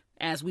work.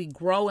 As we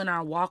grow in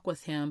our walk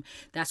with him,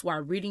 that's why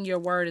reading your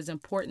word is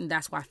important.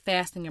 That's why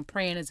fasting and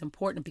praying is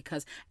important,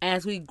 because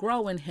as we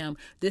grow in him,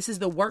 this is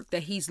the work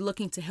that he's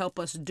looking to help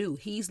us do.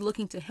 He's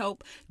looking to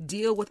help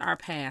deal with our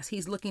past.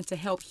 He's looking to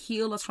help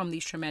heal us from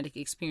these traumatic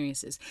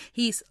experiences.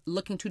 He's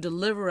looking to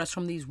deliver us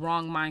from these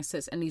wrong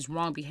mindsets and these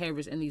wrong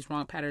behaviors and these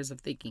wrong patterns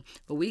of thinking.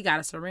 But we got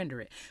to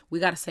surrender it. We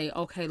got to say,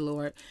 okay,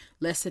 Lord,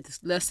 let's sit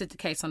the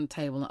case on the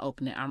table and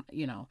open it.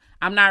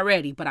 I'm not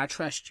ready, but I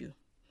trust you.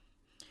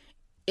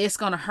 It's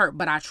going to hurt,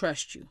 but I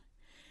trust you.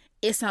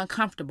 It's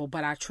uncomfortable,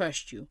 but I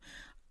trust you.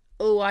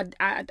 Oh, I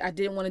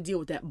didn't want to deal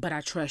with that, but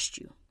I trust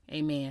you.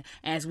 Amen.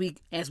 If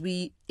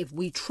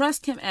we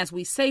trust him as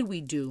we say we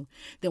do,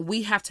 then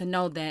we have to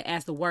know that,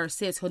 as the word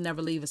says, he'll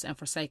never leave us and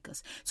forsake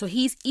us. So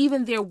he's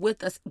even there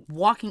with us,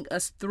 walking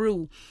us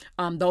through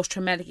those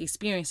traumatic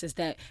experiences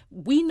that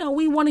we know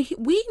we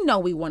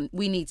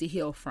need to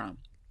heal from.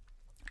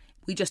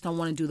 We just don't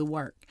want to do the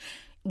work.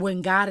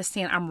 When God is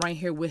saying, I'm right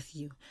here with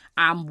you,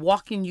 I'm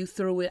walking you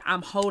through it,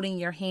 I'm holding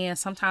your hand.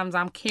 Sometimes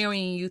I'm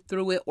carrying you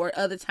through it, or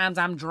other times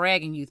I'm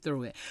dragging you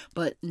through it.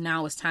 But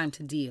now it's time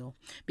to deal,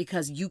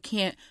 because you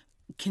can't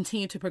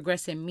continue to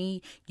progress in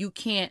me. You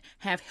can't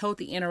have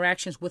healthy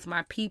interactions with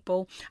my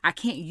people. I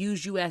can't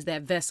use you as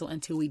that vessel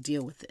until we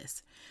deal with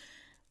this.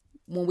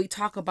 When we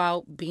talk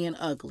about being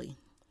ugly,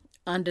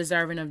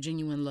 undeserving of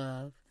genuine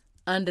love,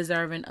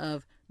 undeserving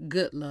of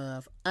good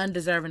love,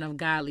 undeserving of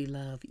godly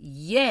love,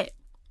 yet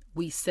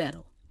we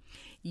settle.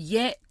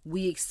 Yet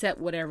we accept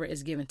whatever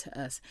is given to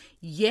us.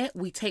 Yet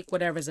we take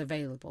whatever is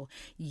available.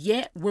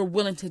 Yet we're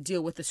willing to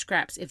deal with the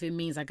scraps if it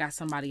means I got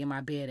somebody in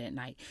my bed at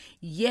night.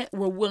 Yet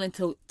we're willing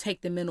to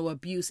take the mental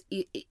abuse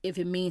if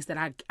it means that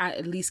I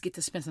at least get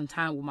to spend some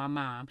time with my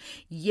mom.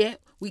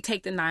 Yet we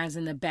take the knives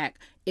in the back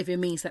if it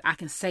means that I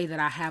can say that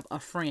I have a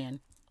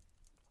friend.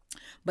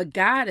 But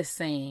God is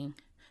saying,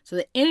 so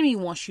the enemy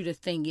wants you to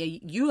think, yeah,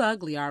 you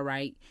ugly, all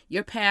right.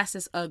 Your past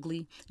is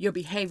ugly. Your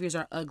behaviors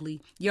are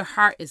ugly. Your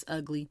heart is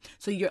ugly.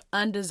 So you're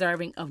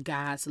undeserving of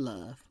God's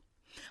love.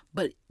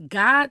 But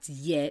God's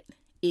yet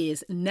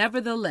is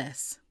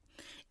nevertheless,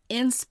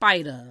 in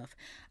spite of.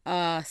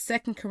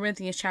 2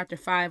 Corinthians chapter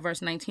 5,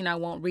 verse 19, I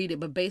won't read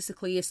it, but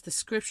basically it's the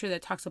scripture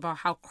that talks about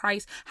how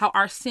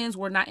our sins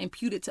were not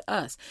imputed to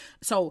us.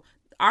 So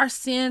our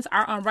sins,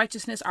 our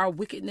unrighteousness, our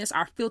wickedness,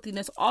 our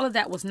filthiness, all of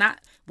that was not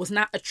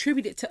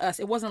attributed to us.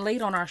 It wasn't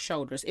laid on our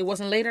shoulders. It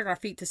wasn't laid at our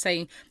feet to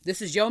say,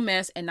 this is your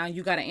mess and now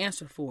you got to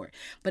answer for it.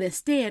 But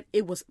instead,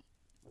 it was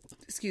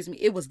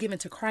given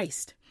to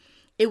Christ.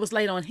 It was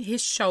laid on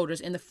his shoulders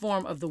in the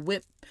form of the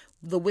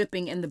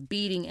whipping and the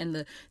beating and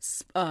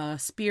the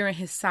spear in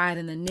his side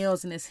and the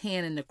nails in his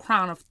hand and the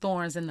crown of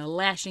thorns and the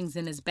lashings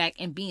in his back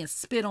and being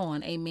spit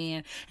on,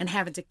 amen, and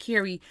having to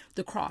carry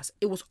the cross.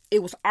 It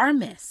was our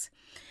mess.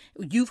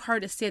 You've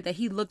heard it said that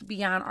he looked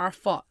beyond our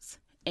faults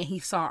and he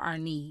saw our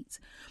needs.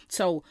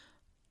 So,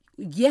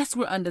 yes,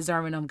 we're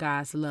undeserving of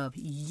God's love.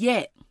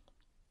 Yet,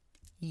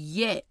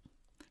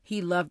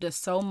 he loved us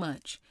so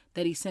much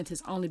that he sent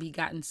his only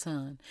begotten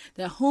son,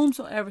 that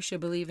whomsoever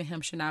should believe in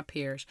him should not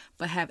perish,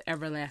 but have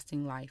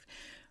everlasting life.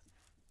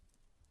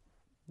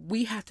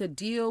 We have to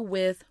deal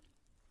with,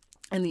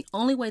 and the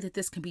only way that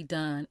this can be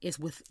done is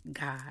with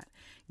God.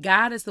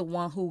 God is the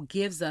one who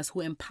gives us, who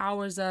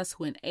empowers us,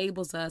 who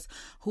enables us,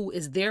 who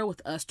is there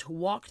with us to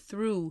walk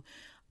through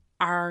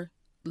our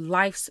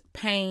life's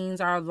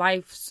pains, our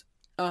life's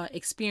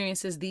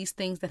experiences, these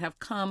things that have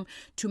come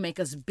to make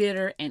us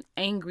bitter and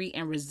angry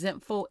and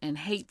resentful and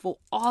hateful,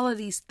 all of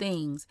these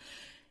things,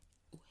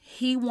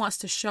 he wants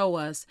to show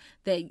us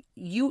that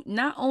you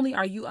not only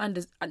are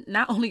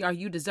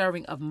you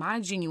deserving of my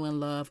genuine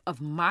love,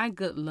 of my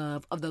good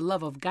love, of the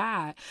love of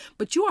God,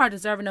 but you are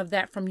deserving of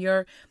that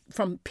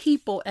from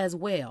people as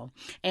well.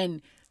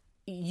 And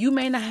you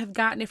may not have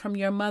gotten it from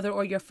your mother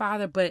or your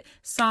father, but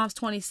Psalms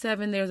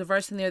 27, there's a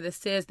verse in there that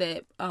says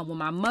that when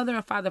my mother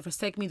and father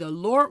forsake me, the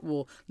Lord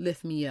will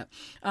lift me up.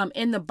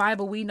 In the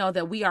Bible, we know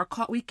that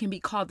we can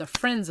be called the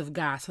friends of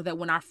God, so that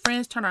when our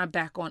friends turn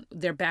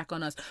their back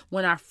on us,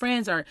 when our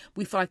friends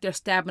we feel like they're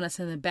stabbing us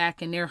in the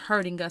back and they're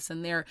hurting us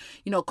and they're,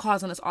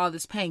 causing us all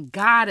this pain,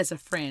 God is a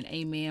friend.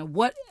 Amen.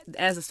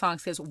 As the song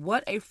says,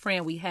 what a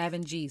friend we have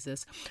in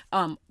Jesus.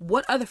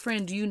 What other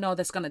friend do you know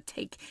that's going to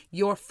take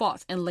your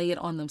faults and lay it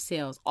on themselves?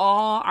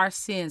 All our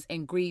sins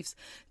and griefs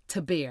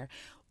to bear.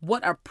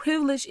 What a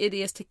privilege it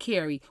is to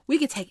carry. We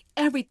can take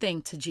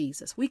everything to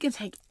Jesus. We can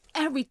take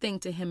everything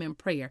to him in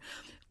prayer.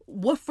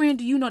 What friend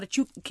do you know that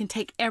you can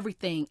take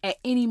everything at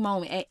any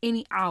moment, at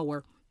any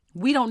hour?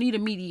 We don't need a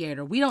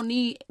mediator. We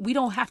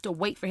don't have to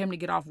wait for him to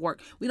get off work.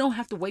 We don't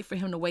have to wait for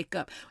him to wake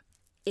up.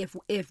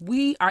 If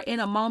we are in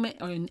a moment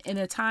or in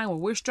a time where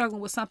we're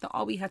struggling with something,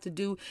 all we have to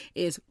do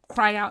is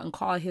cry out and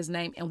call his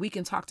name, and we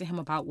can talk to him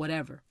about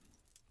whatever.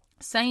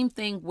 Same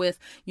thing with,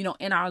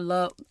 in our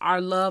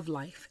love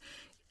life.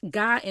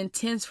 God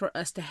intends for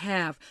us to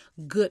have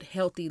good,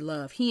 healthy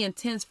love. He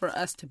intends for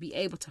us to be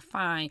able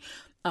to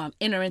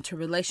enter into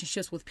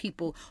relationships with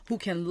people who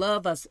can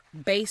love us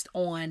based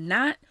on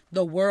not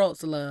the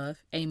world's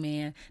love,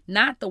 amen,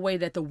 not the way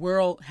that the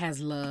world has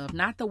love,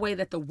 not the way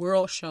that the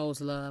world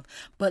shows love,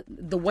 but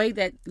the way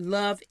that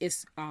love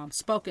is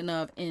spoken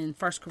of in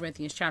 1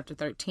 Corinthians chapter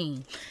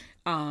 13.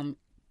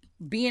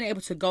 Being able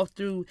to go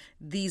through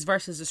these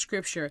verses of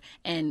scripture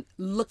and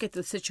look at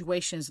the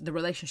situations, the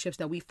relationships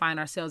that we find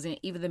ourselves in,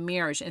 even the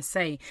marriage, and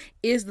say,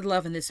 is the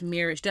love in this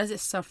marriage, does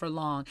it suffer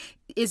long?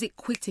 Is it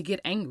quick to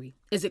get angry?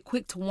 Is it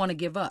quick to want to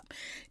give up?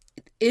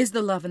 Is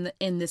the love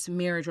in this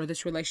marriage or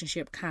this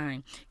relationship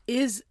kind?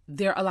 Is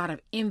there a lot of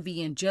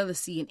envy and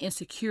jealousy and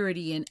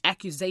insecurity and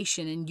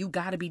accusation, and you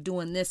got to be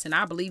doing this and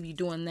I believe you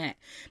doing that?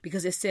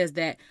 Because it says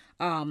that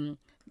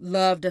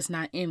love does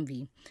not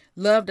envy.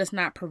 Love does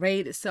not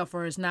parade itself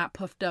or is not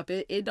puffed up.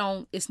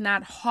 It's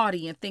not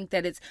haughty and think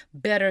that it's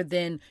better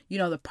than,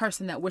 the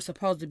person that we're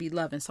supposed to be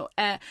loving. So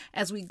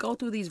as we go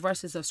through these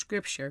verses of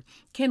scripture,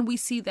 can we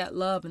see that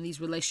love in these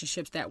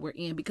relationships that we're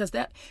in? Because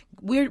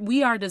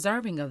we are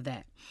deserving of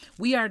that.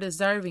 We are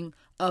deserving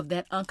of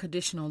that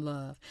unconditional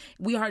love.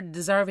 We are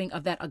deserving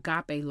of that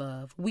agape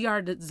love. We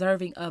are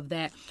deserving of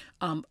that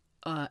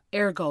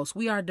ergos.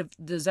 We are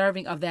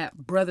deserving of that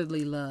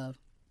brotherly love.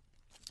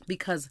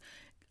 Because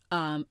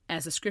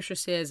as the scripture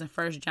says in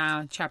 1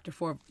 John chapter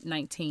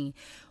 4:19,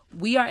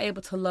 we are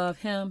able to love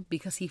him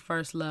because he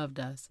first loved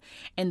us.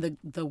 And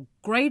the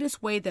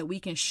greatest way that we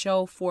can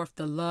show forth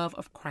the love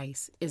of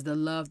Christ is the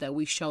love that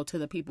we show to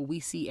the people we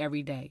see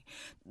every day.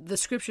 The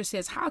scripture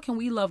says, how can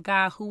we love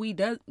God who we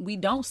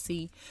don't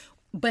see,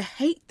 but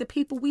hate the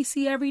people we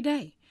see every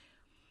day?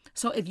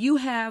 So if you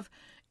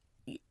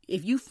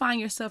find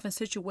yourself in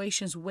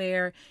situations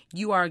where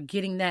you are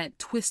getting that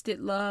twisted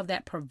love,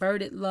 that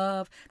perverted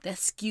love, that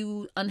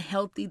skewed,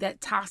 unhealthy,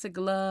 that toxic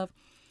love,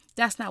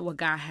 that's not what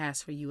God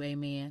has for you.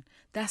 Amen.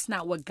 That's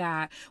not what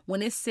God,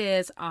 when it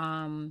says,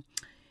 in,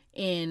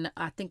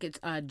 I think it's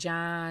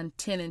John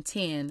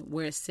 10:10,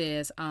 where it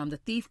says, the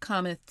thief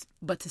cometh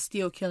but to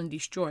steal, kill, and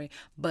destroy.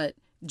 But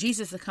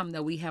Jesus has come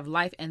that we have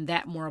life and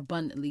that more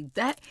abundantly.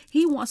 That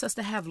he wants us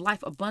to have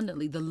life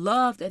abundantly. The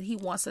love that he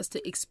wants us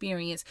to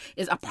experience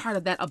is a part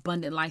of that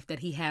abundant life that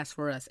he has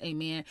for us.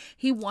 Amen.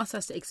 He wants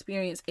us to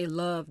experience a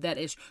love that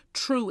is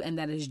true and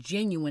that is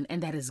genuine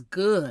and that is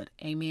good.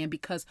 Amen.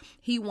 Because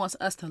he wants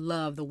us to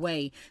love the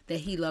way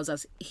that he loves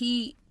us.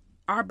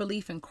 Our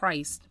belief in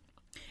Christ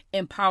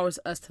empowers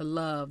us to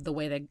love the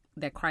way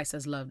that Christ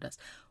has loved us.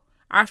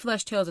 Our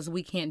flesh tells us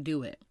we can't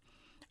do it.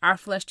 Our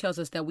flesh tells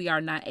us that we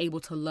are not able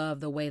to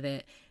love the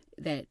way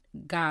that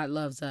God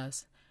loves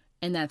us.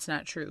 And that's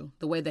not true.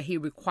 The way that he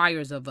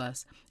requires of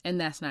us. And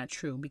that's not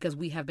true, because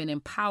we have been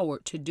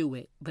empowered to do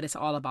it. But it's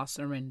all about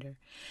surrender.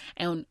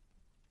 And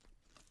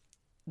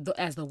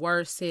as the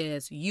word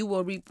says, you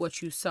will reap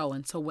what you sow.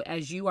 And so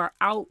as you are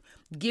out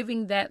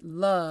giving that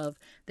love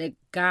that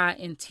God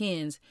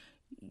intends,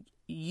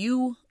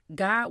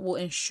 God will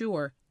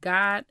ensure,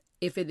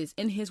 if it is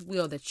in his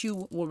will, that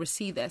you will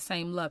receive that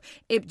same love.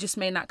 It just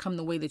may not come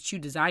the way that you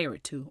desire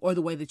it to, or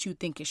the way that you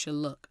think it should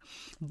look.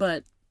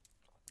 But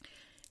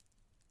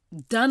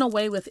done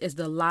away with is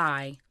the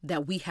lie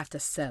that we have to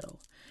settle.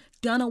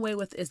 Done away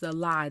with is the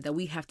lie that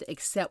we have to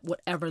accept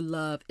whatever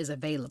love is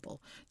available.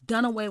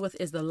 Done away with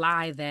is the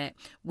lie that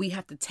we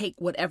have to take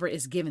whatever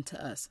is given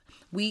to us.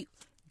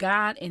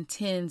 God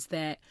intends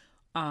that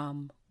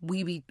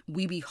we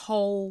be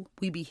whole,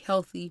 we be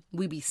healthy,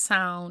 we be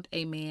sound.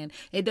 Amen.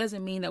 It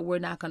doesn't mean that we're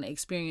not going to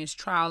experience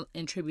trial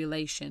and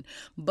tribulation,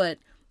 but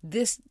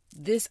this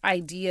this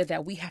idea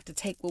that we have to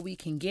take what we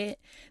can get,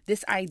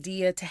 this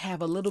idea to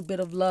have a little bit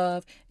of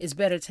love is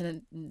better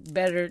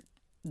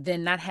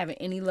than not having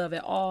any love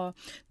at all.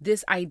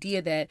 This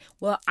idea that,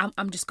 well,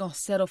 I'm just going to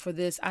settle for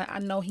this. I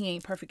know he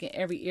ain't perfect in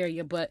every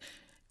area, but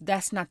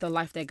that's not the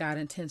life that God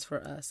intends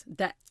for us.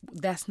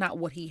 That's not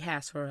what he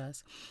has for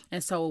us.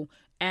 And so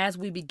as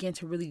we begin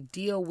to really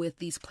deal with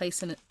these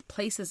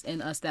places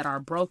in us that are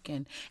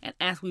broken, and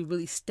as we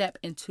really step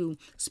into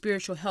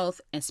spiritual health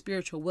and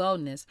spiritual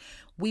wellness,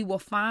 we will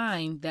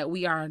find that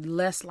we are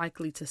less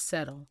likely to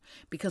settle,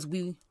 because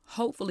we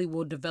hopefully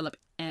will develop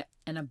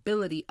an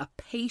ability, a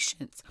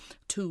patience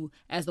to,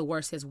 as the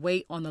word says,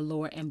 wait on the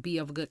Lord and be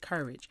of good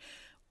courage.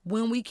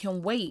 When we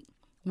can wait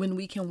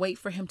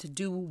for him to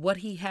do what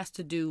he has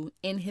to do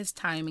in his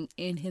timing,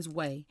 in his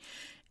way,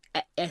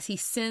 as he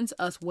sends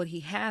us what he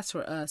has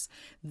for us,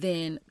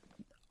 then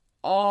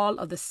all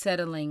of the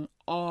settling,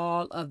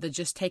 all of the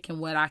just taking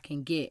what I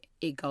can get,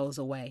 it goes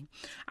away.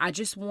 I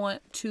just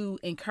want to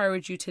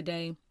encourage you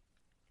today.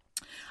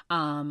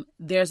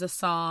 There's a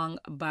song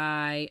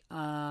by,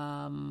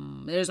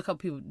 there's a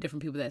couple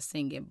different people that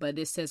sing it, but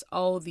it says,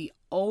 oh, the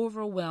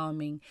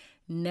overwhelming,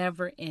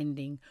 never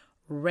ending,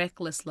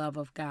 reckless love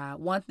of God.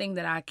 One thing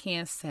that I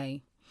can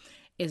say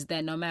is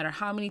that no matter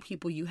how many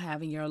people you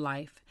have in your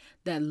life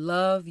that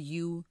love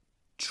you,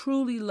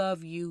 truly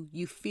love you,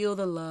 you feel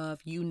the love,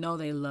 you know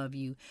they love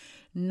you,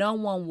 no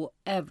one will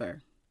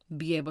ever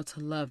be able to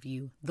love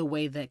you the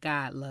way that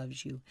God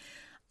loves you.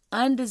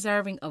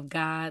 Undeserving of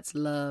God's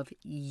love,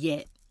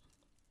 yet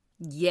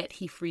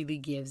he freely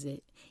gives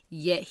it,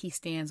 yet he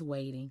stands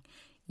waiting,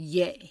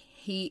 yet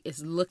he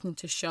is looking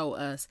to show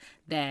us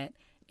that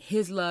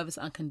his love is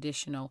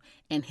unconditional,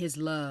 and his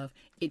love,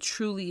 it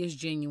truly is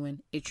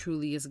genuine, it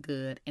truly is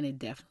good, and it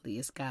definitely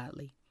is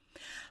godly.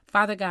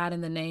 Father God,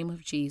 in the name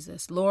of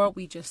Jesus, Lord,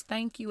 we just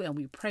thank you and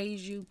we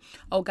praise you.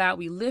 Oh God,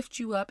 we lift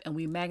you up and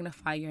we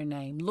magnify your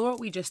name.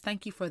 Lord, we just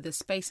thank you for this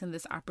space and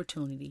this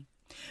opportunity.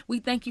 We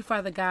thank you,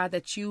 Father God,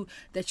 that you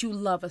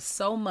love us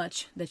so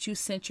much that you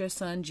sent your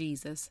son,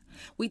 Jesus.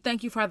 We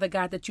thank you, Father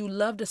God, that you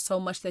loved us so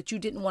much that you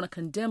didn't want to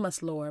condemn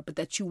us, Lord, but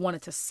that you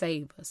wanted to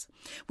save us.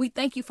 We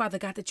thank you, Father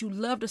God, that you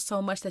loved us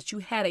so much that you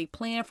had a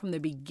plan from the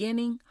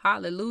beginning,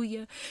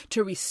 hallelujah,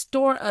 to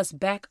restore us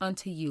back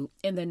unto you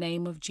in the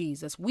name of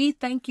Jesus. We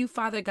thank you,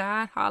 Father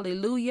God,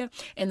 hallelujah,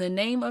 in the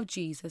name of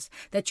Jesus,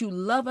 that you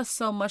love us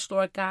so much,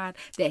 Lord God,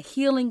 that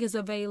healing is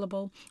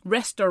available,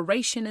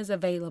 restoration is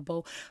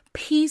available,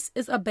 peace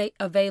is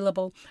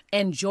available,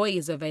 and joy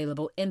is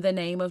available in the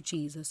name of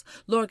Jesus.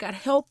 Lord God,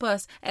 help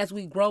us as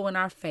we grow in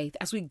our faith,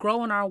 as we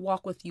grow in our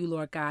walk with you,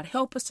 Lord God.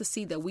 Help us to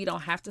see that we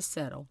don't have to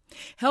settle.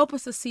 Help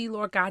us to see,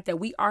 Lord God, that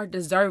we are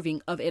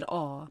deserving of it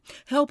all.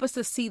 Help us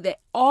to see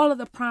that all of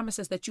the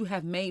promises that you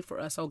have made for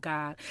us, oh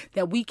God,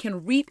 that we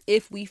can reap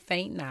if we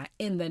faint not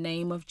in the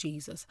name of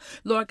Jesus.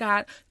 Lord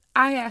God,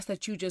 I ask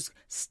that you just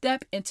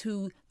step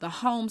into the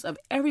homes of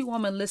every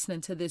woman listening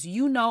to this.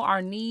 You know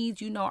our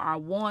needs. You know our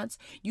wants.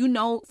 You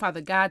know,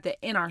 Father God, that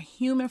in our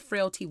human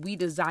frailty, we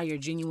desire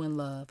genuine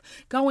love.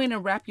 Go in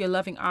and wrap your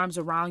loving arms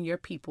around your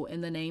people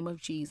in the name of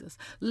Jesus.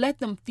 Let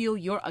them feel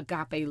your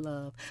agape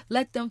love.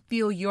 Let them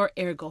feel your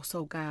ergos,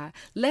 oh God.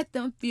 Let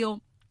them feel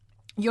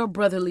your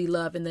brotherly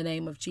love in the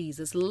name of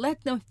Jesus.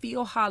 Let them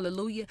feel,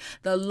 hallelujah,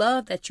 the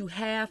love that you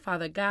have,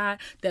 Father God,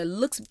 that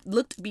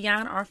looked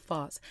beyond our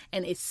faults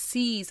and it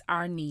sees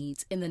our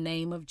needs in the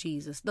name of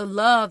Jesus. The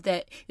love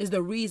that is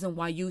the reason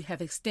why you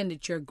have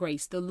extended your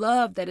grace. The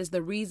love that is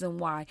the reason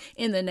why,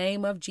 in the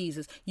name of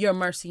Jesus, your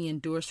mercy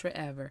endures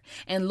forever.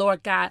 And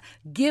Lord God,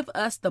 give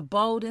us the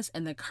boldness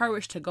and the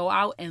courage to go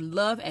out and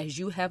love as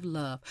you have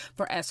loved.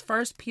 For as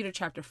 1 Peter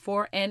chapter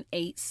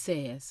 4:8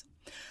 says,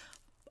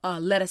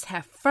 let us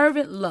have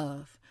fervent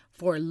love,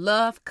 for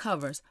love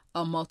covers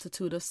a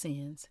multitude of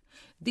sins.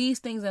 These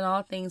things and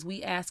all things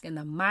we ask in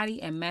the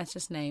mighty and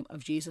matchless name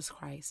of Jesus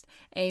Christ.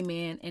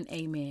 Amen and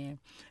amen.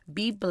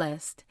 Be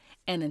blessed,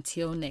 and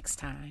until next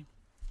time.